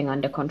everything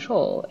under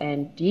control.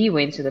 And he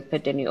went to the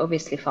pit and he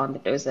obviously found the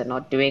dozer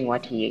not doing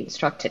what he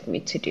instructed me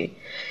to do.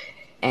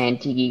 And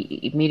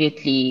he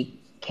immediately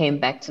came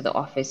back to the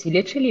office. He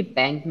literally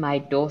banged my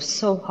door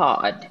so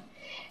hard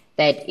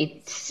that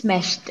it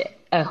smashed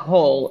a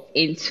hole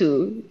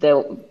into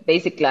the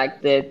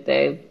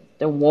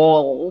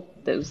wall,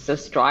 the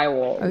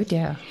drywall. Oh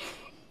dear.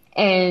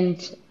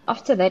 And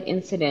after that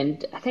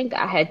incident, I think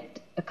I had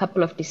a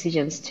couple of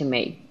decisions to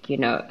make.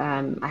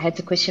 I had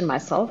to question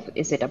myself: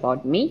 is it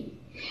about me,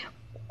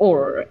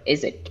 or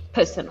is it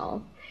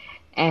personal?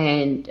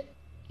 And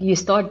you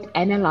start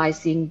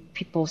analyzing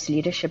people's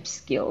leadership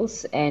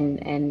skills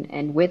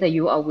and whether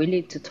you are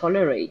willing to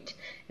tolerate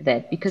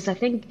that. Because I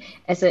think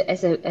as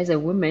a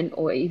woman,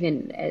 or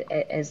even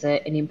as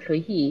an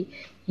employee,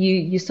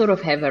 you sort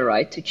of have a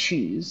right to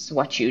choose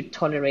what you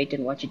tolerate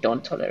and what you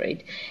don't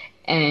tolerate.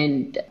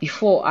 And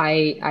before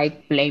I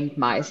blamed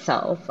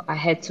myself, I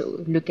had to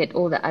look at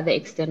all the other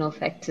external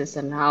factors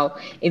and how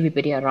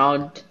everybody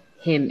around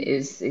him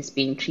is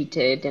being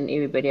treated and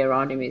everybody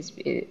around him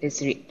is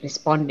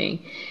responding.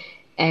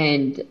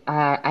 And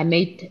I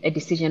made a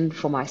decision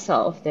for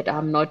myself that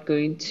I'm not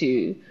going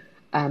to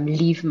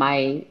leave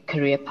my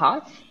career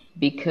path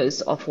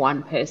because of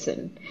one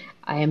person.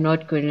 I am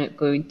not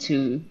going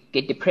to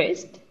get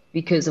depressed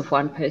because of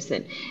one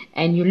person.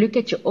 And you look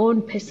at your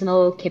own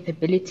personal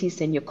capabilities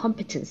and your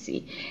competency,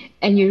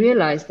 and you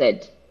realize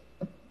that,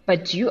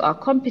 but you are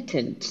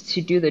competent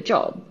to do the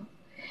job.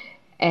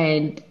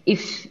 And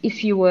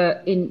if you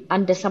were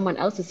under someone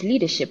else's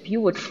leadership, you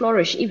would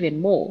flourish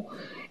even more.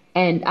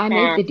 And I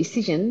made the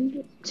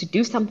decision to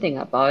do something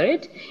about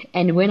it.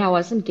 And when I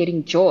wasn't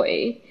getting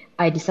joy,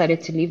 I decided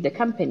to leave the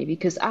company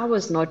because I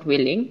was not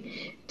willing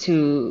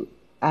to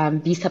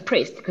be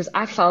suppressed, because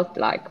I felt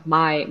like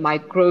my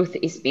growth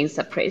is being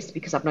suppressed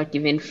because I'm not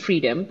given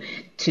freedom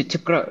to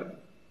grow.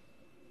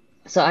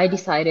 So I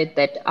decided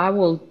that I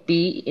will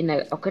be in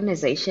an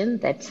organization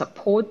that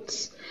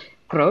supports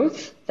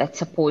growth, that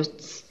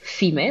supports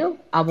female.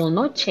 I will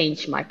not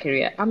change my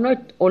career. I'm not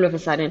all of a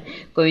sudden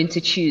going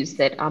to choose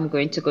that I'm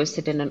going to go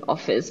sit in an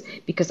office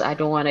because I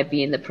don't want to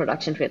be in the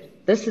production field.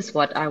 This is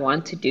what I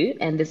want to do,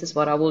 and this is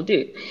what I will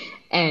do.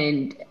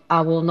 And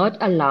I will not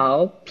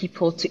allow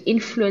people to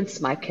influence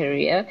my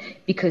career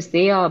because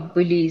they are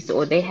bullies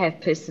or they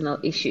have personal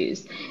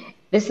issues.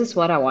 This is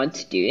what I want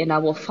to do, and I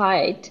will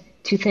fight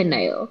tooth and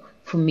nail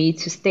for me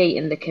to stay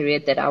in the career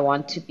that I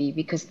want to be,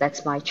 because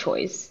that's my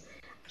choice.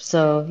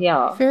 So,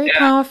 yeah. Very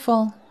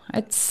powerful.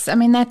 That's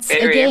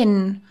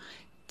again,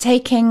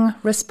 taking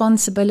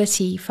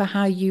responsibility for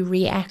how you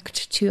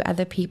react to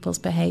other people's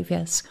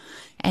behaviors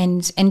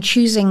and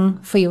choosing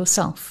for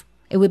yourself.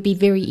 It would be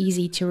very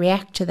easy to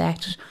react to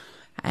that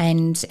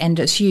and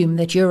assume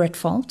that you're at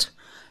fault,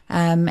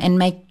 and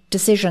make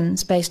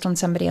decisions based on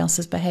somebody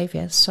else's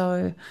behaviors.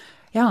 So,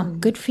 yeah,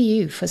 good for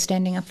you for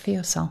standing up for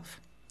yourself.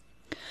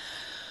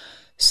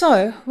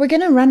 So, we're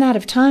going to run out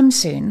of time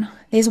soon.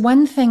 There's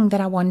one thing that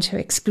I want to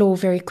explore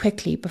very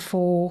quickly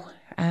before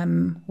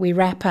we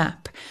wrap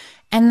up,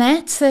 and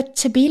that's that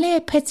Thobile,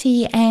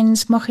 Pity, and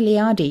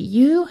Mogoliadi,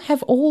 you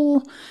have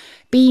all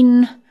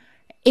been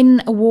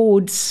in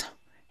awards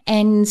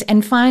and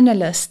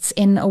finalists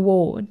in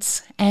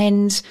awards.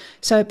 And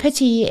so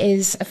Pity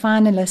is a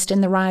finalist in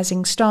the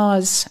Rising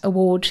Stars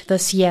Award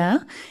this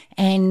year,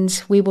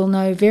 and we will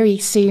know very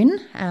soon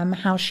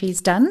how she's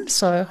done,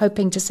 so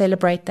hoping to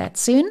celebrate that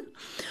soon.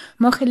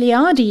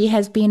 Mogoliadi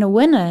has been a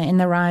winner in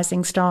the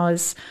Rising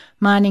Stars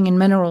Mining and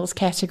Minerals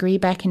category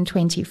back in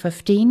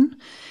 2015.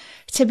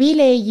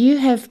 Thobile, you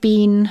have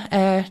been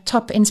a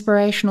Top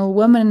Inspirational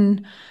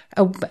Woman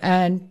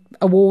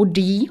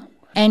awardee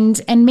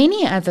and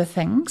many other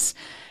things.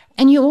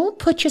 And you all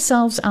put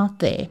yourselves out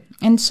there.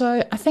 And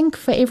so I think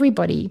for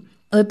everybody,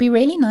 it would be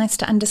really nice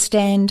to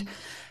understand,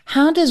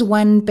 how does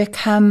one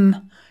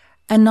become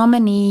a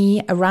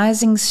nominee, a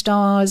Rising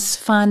Stars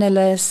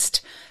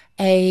finalist,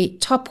 a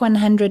top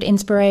 100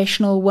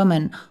 inspirational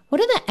woman?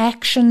 What are the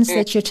actions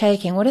that you're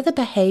taking? What are the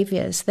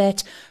behaviors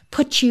that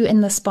put you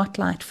in the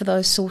spotlight for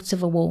those sorts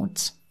of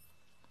awards?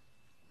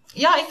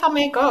 Yeah, if I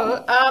may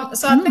go.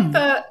 So I think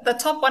the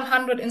Top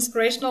 100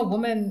 Inspirational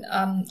Woman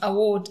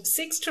Award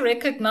seeks to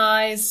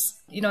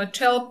recognize,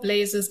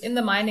 trailblazers in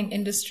the mining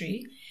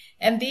industry.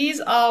 And these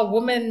are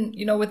women,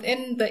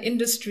 within the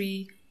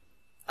industry,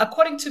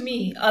 according to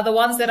me, are the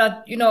ones that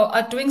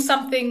are doing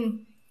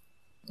something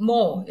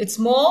more. It's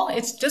more.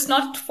 It's just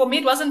not, for me,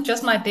 it wasn't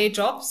just my day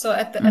job. So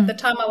at the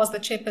time, I was the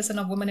chairperson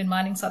of Women in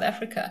Mining South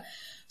Africa.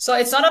 So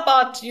it's not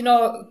about,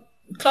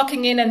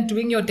 clocking in and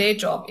doing your day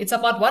job. It's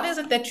about what is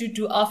it that you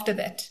do after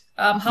that?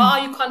 How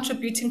are you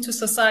contributing to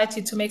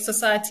society to make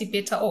society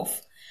better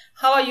off?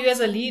 How are you as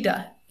a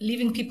leader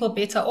leaving people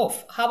better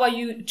off? How are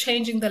you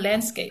changing the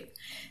landscape?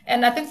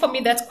 And I think for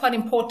me, that's quite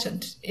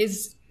important,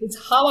 is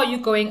how are you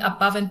going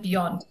above and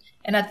beyond?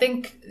 And I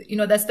think,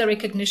 that's the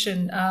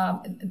recognition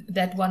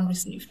that one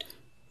received.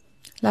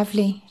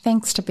 Lovely.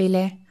 Thanks,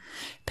 Thobile.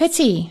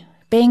 Pity,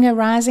 being a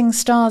Rising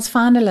Stars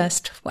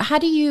finalist,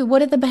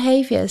 what are the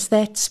behaviors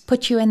that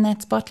put you in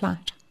that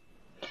spotlight?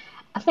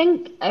 I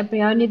think,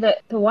 Briony, the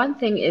one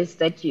thing is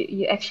that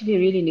you actually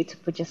really need to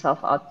put yourself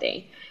out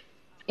there.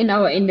 In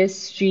our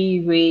industry,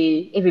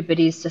 where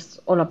everybody is just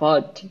all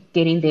about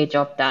getting their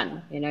job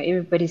done,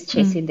 everybody's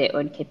chasing their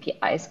own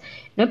KPIs.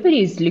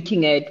 Nobody is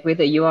looking at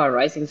whether you are a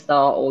rising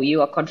star or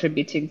you are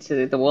contributing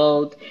to the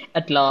world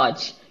at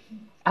large,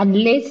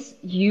 unless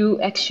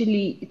you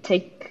actually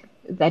take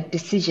that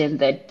decision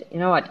that, you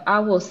know what, I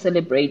will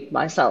celebrate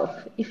myself.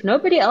 If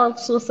nobody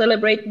else will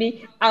celebrate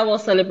me, I will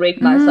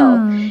celebrate myself.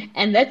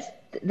 And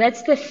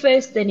that's the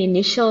first and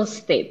initial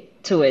step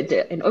to it.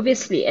 And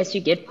obviously, as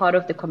you get part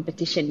of the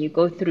competition, you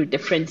go through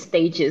different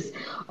stages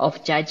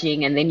of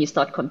judging, and then you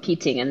start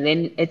competing, and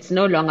then it's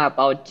no longer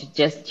about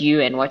just you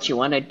and what you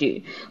want to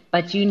do,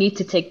 but you need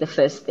to take the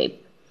first step.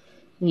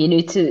 You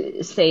need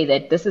to say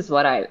that this is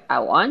what I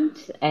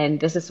want, and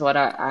this is what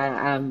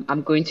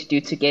I'm going to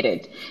do to get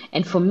it.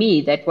 And for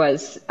me, that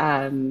was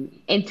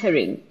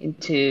entering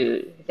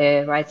into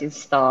the Rising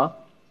Star.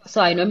 So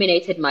I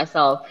nominated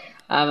myself.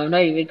 I'm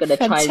not even going to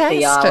try and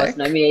say I was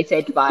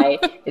nominated by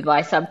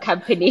some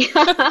company.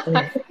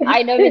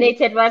 I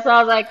nominated myself. I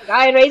was like,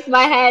 I raised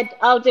my hand.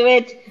 I'll do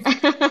it.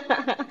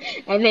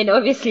 And then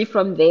obviously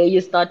from there you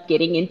start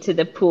getting into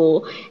the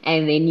pool,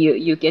 and then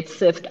you get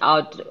sieved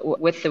out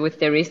with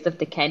the rest of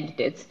the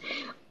candidates.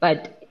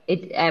 But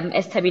it,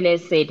 as Thabile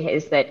said,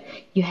 is that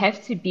you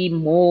have to be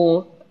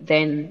more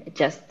than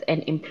just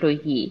an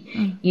employee.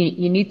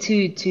 You need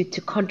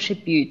to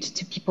contribute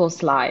to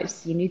people's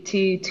lives. You need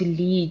to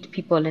lead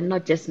people and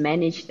not just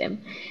manage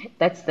them.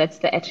 That's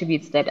the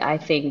attributes that I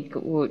think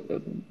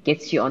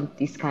gets you on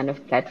these kind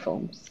of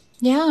platforms.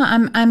 Yeah,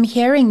 I'm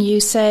hearing you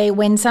say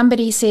when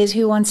somebody says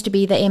who wants to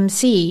be the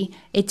MC,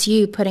 it's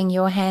you putting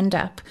your hand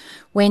up.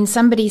 When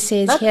somebody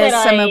says not here's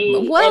that some,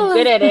 I'm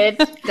good at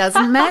it.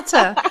 Doesn't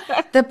matter.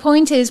 The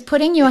point is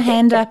putting your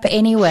hand up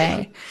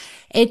anyway.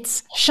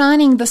 It's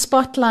shining the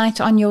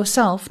spotlight on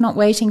yourself, not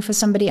waiting for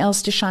somebody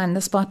else to shine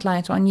the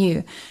spotlight on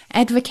you.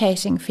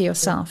 Advocating for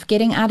yourself,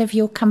 getting out of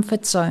your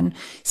comfort zone,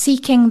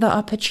 seeking the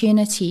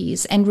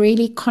opportunities, and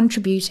really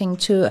contributing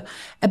to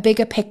a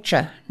bigger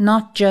picture,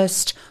 not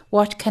just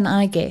what can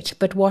I get,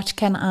 but what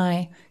can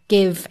I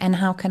give and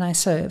how can I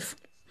serve.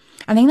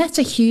 I think that's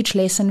a huge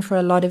lesson for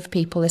a lot of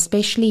people,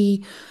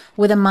 especially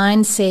with a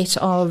mindset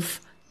of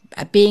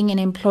being an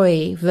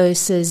employee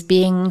versus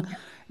being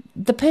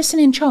the person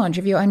in charge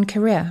of your own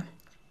career.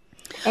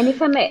 And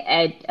if I may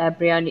add,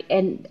 Brianne,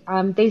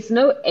 and there's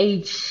no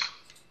age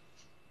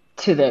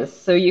to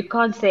this, so you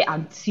can't say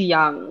I'm too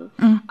young.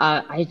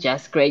 I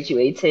just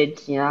graduated,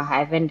 I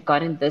haven't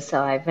gotten this,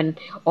 or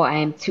I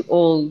am too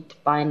old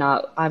by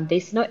now.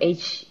 There's no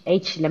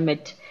age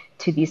limit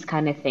to these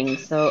kind of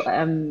things. So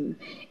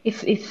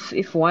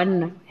if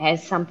one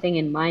has something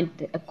in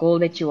mind, a goal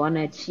that you want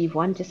to achieve,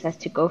 one just has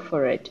to go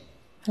for it.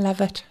 I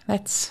love it.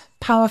 That's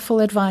powerful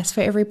advice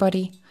for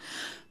everybody.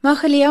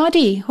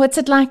 Maholiadi, what's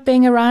it like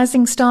being a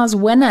Rising Stars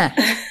winner?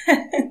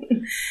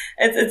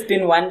 It's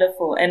been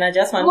wonderful. And I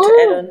just want to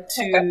add on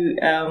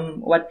to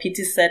what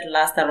Pietie said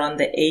last around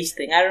the age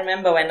thing. I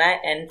remember when I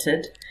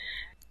entered,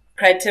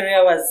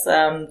 criteria was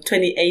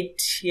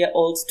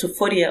 28-year-olds to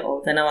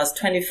 40-year-olds, and I was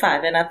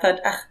 25. And I thought,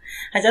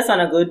 I just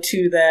want to go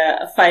to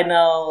the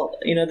final,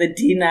 the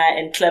dinner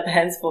and clap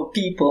hands for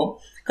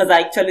people, because I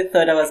actually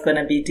thought I was going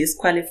to be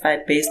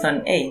disqualified based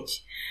on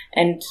age.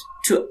 And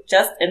to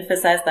just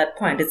emphasize that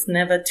point, it's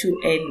never too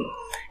early.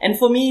 And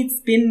for me, it's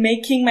been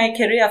making my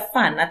career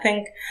fun. I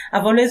think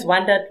I've always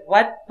wondered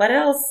what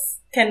else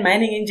can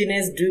mining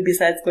engineers do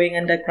besides going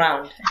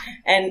underground?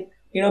 And,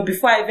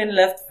 before I even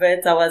left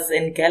Wits, I was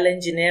in girl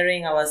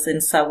engineering. I was in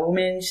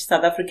SAWomen,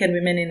 South African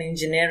Women in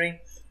Engineering,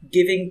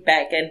 giving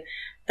back. And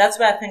that's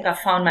where I think I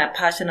found my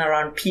passion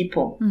around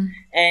people.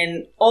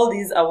 And all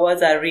these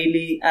awards are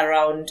really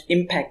around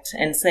impact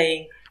and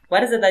saying,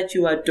 what is it that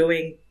you are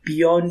doing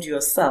beyond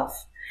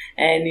yourself?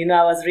 And,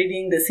 I was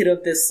reading The Seed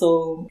of the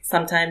Soul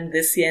sometime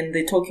this year, and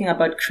they're talking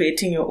about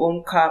creating your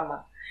own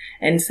karma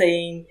and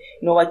saying,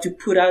 what you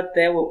put out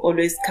there will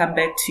always come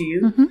back to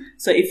you.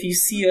 So if you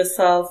see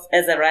yourself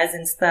as a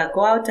rising star,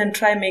 go out and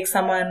try make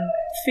someone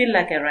feel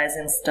like a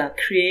rising star.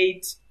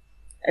 Create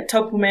a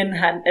top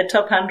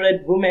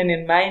 100 women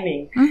in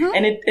mining.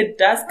 And it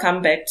does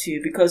come back to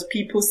you, because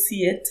people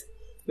see it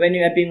when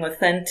you are being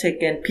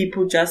authentic, and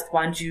people just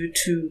want you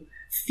to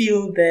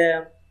feel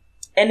the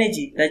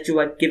energy that you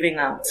are giving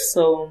out.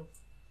 So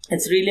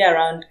it's really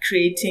around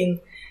creating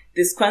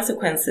these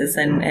consequences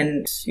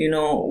and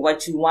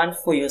what you want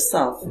for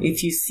yourself.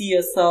 If you see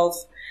yourself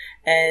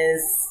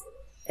as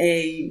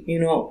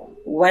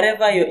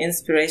whatever your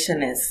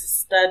inspiration is,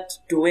 start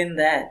doing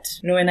that.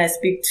 When I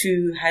speak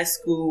to high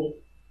school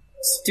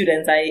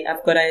students,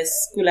 I've got a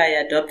school I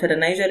adopted,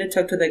 and I usually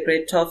talk to the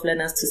grade 12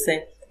 learners to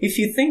say, if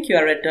you think you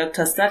are a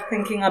doctor, start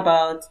thinking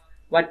about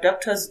what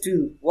doctors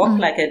do. Walk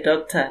like a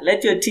doctor.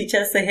 Let your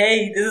teacher say,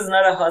 hey, this is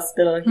not a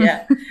hospital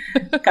here.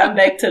 Come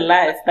back to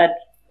life. But,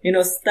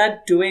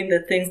 start doing the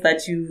things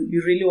that you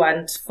really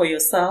want for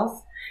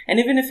yourself. And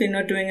even if you're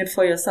not doing it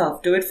for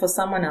yourself, do it for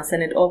someone else,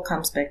 and it all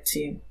comes back to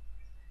you.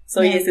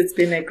 So yes, it's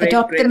been a great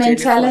Adopt the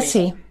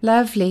mentality.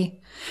 Lovely.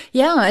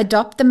 Yeah,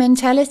 adopt the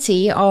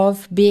mentality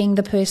of being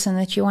the person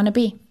that you want to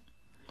be.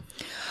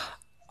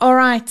 All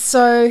right,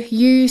 so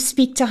you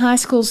speak to high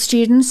school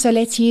students, so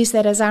let's use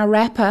that as our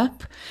wrap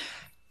up.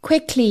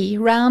 Quickly,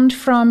 round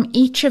from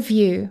each of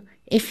you,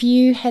 if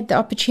you had the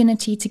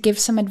opportunity to give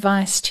some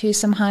advice to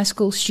some high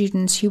school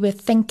students who were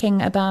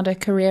thinking about a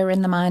career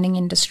in the mining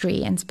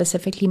industry and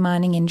specifically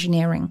mining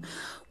engineering,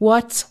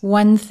 what's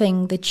one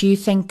thing that you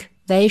think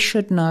they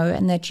should know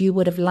and that you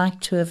would have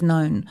liked to have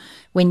known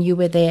when you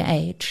were their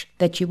age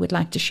that you would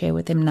like to share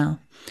with them now?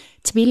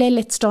 Tabile,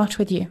 let's start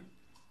with you.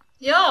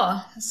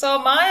 Yeah, so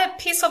my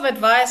piece of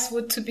advice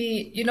would to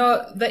be,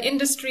 the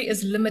industry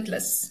is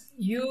limitless.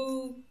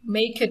 You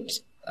make it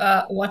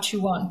what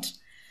you want.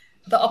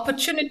 The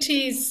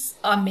opportunities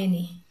are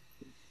many.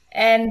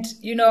 And,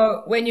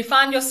 when you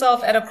find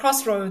yourself at a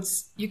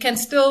crossroads, you can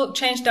still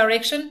change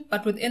direction,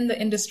 but within the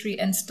industry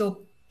and still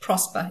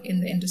prosper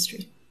in the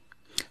industry.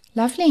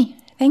 Lovely.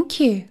 Thank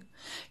you.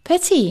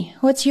 Patty,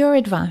 what's your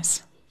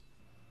advice?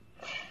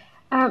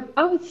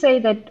 I would say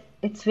that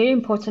it's very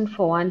important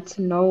for one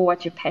to know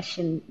what you're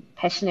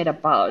passionate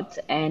about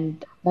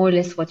and more or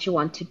less what you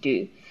want to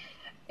do.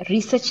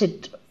 Research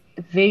it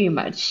very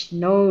much.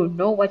 Know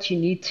what you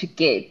need to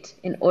get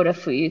in order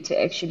for you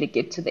to actually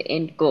get to the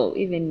end goal,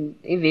 even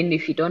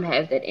if you don't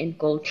have that end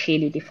goal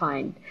clearly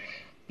defined.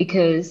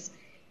 Because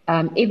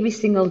every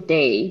single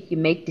day you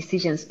make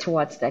decisions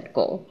towards that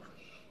goal.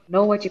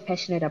 Know what you're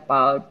passionate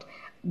about.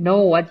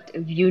 Know what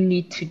you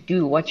need to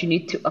do, what you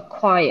need to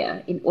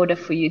acquire in order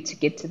for you to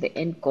get to the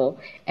end goal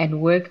and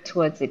work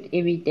towards it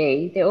every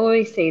day. They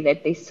always say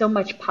that there's so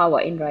much power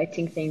in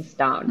writing things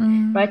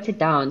down. Write it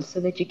down so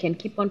that you can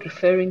keep on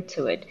referring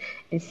to it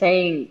and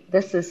saying,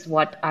 this is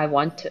what I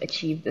want to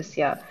achieve this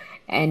year,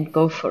 and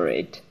go for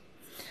it.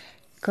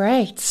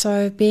 Great.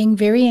 So being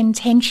very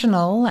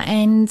intentional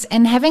and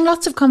having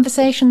lots of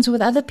conversations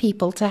with other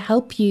people to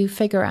help you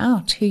figure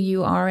out who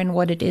you are and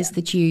what it is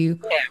that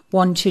you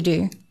want to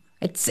do.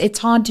 It's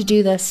hard to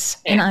do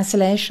this in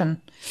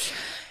isolation.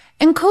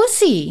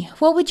 Nkosi,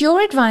 what would your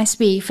advice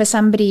be for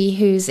somebody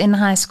who's in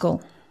high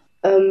school?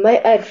 My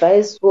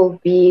advice will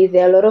be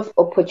there are a lot of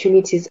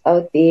opportunities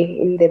out there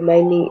in the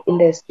mining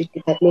industry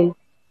department,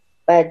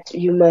 but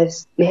you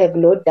must have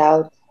no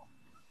doubt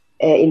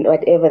in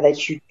whatever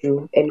that you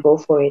do and go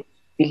for it.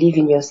 Believe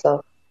in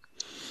yourself.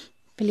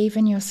 Believe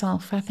in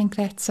yourself. I think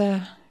that's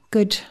a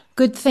good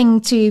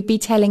thing to be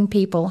telling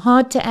people.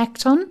 Hard to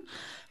act on,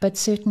 but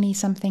certainly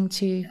something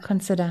to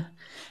consider.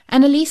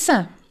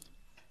 Annalisa?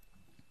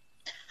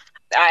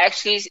 I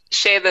actually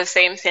share the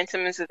same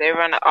sentiments with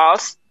everyone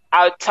else.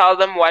 I would tell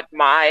them what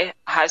my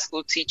high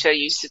school teacher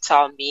used to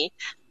tell me.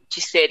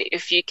 She said,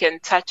 if you can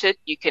touch it,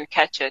 you can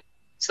catch it.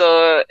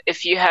 So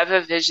if you have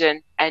a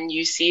vision and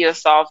you see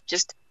yourself,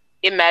 just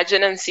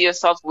imagine and see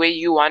yourself where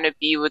you want to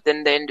be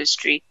within the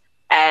industry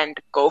and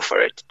go for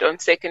it. Don't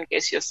second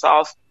guess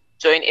yourself.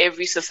 Join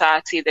every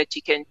society that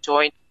you can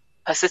join.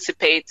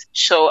 Participate,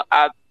 show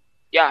up.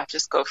 Yeah,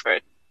 just go for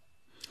it.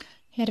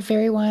 You had a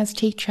very wise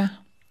teacher.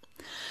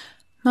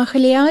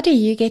 Mahaliadi,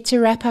 you get to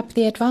wrap up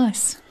the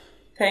advice.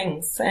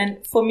 Thanks.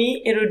 And for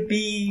me, it would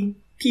be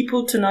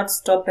people to not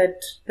stop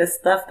at the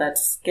stuff that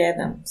scare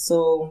them.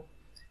 So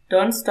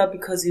don't stop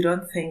because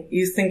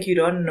you think you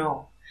don't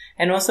know.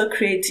 And also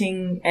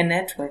creating a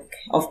network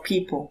of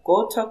people.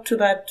 Go talk to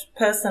that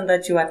person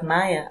that you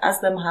admire. Ask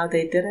them how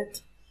they did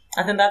it.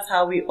 I think that's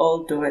how we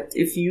all do it.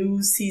 If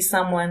you see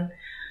someone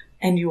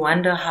and you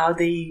wonder how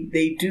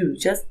they do,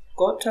 just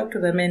go talk to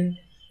them. And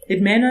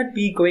it may not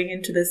be going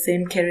into the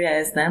same career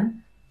as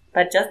them,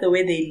 but just the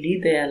way they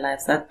lead their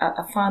lives. I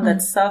found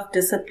that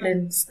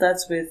self-discipline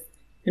starts with,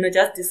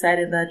 just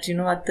deciding that,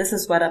 what, this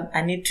is what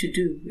I need to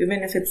do,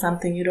 even if it's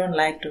something you don't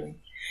like doing.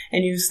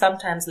 And you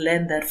sometimes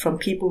learn that from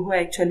people who are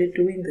actually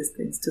doing these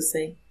things, to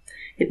say,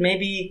 it may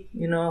be,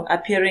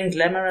 appearing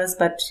glamorous,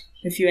 but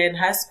if you're in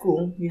high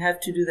school, you have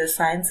to do the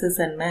sciences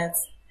and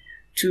maths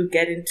to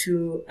get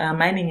into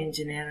mining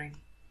engineering.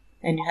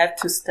 And you have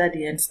to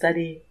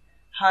study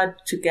hard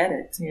to get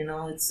it.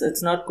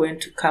 It's not going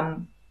to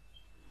come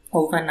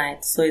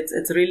overnight. So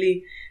it's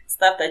really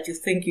stuff that you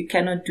think you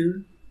cannot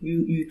do.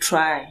 You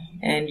try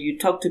and you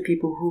talk to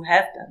people who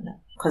have done that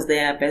because they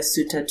are best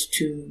suited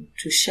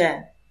to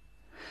share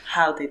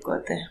how they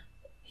got there.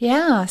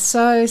 Yeah,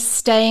 so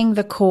staying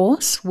the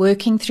course,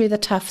 working through the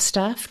tough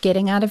stuff,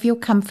 getting out of your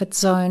comfort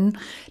zone,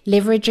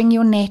 leveraging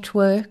your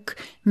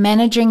network,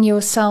 managing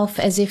yourself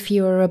as if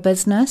you were a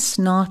business,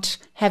 not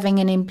having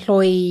an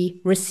employee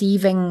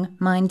receiving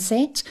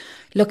mindset,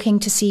 looking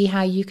to see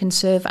how you can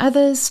serve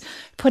others,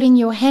 putting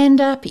your hand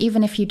up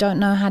even if you don't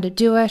know how to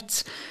do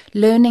it,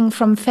 learning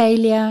from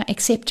failure,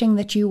 accepting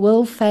that you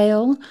will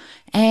fail,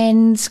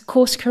 and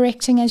course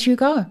correcting as you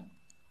go.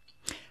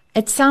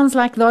 It sounds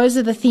like those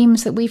are the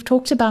themes that we've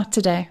talked about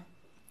today.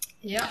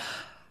 Yeah.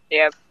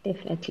 Yeah,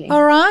 definitely.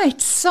 All right.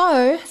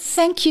 So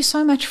thank you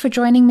so much for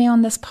joining me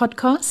on this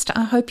podcast.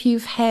 I hope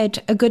you've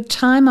had a good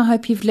time. I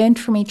hope you've learned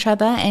from each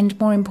other. And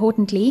more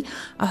importantly,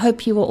 I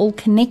hope you are all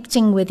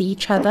connecting with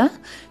each other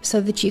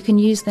so that you can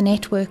use the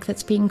network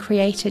that's being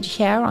created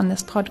here on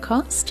this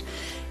podcast.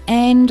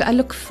 And I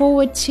look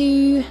forward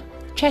to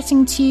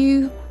chatting to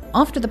you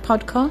after the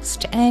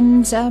podcast.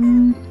 And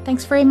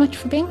thanks very much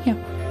for being here.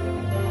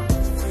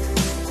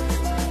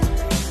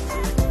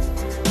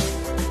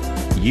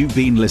 You've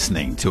been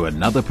listening to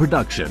another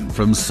production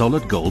from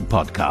Solid Gold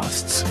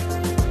Podcasts.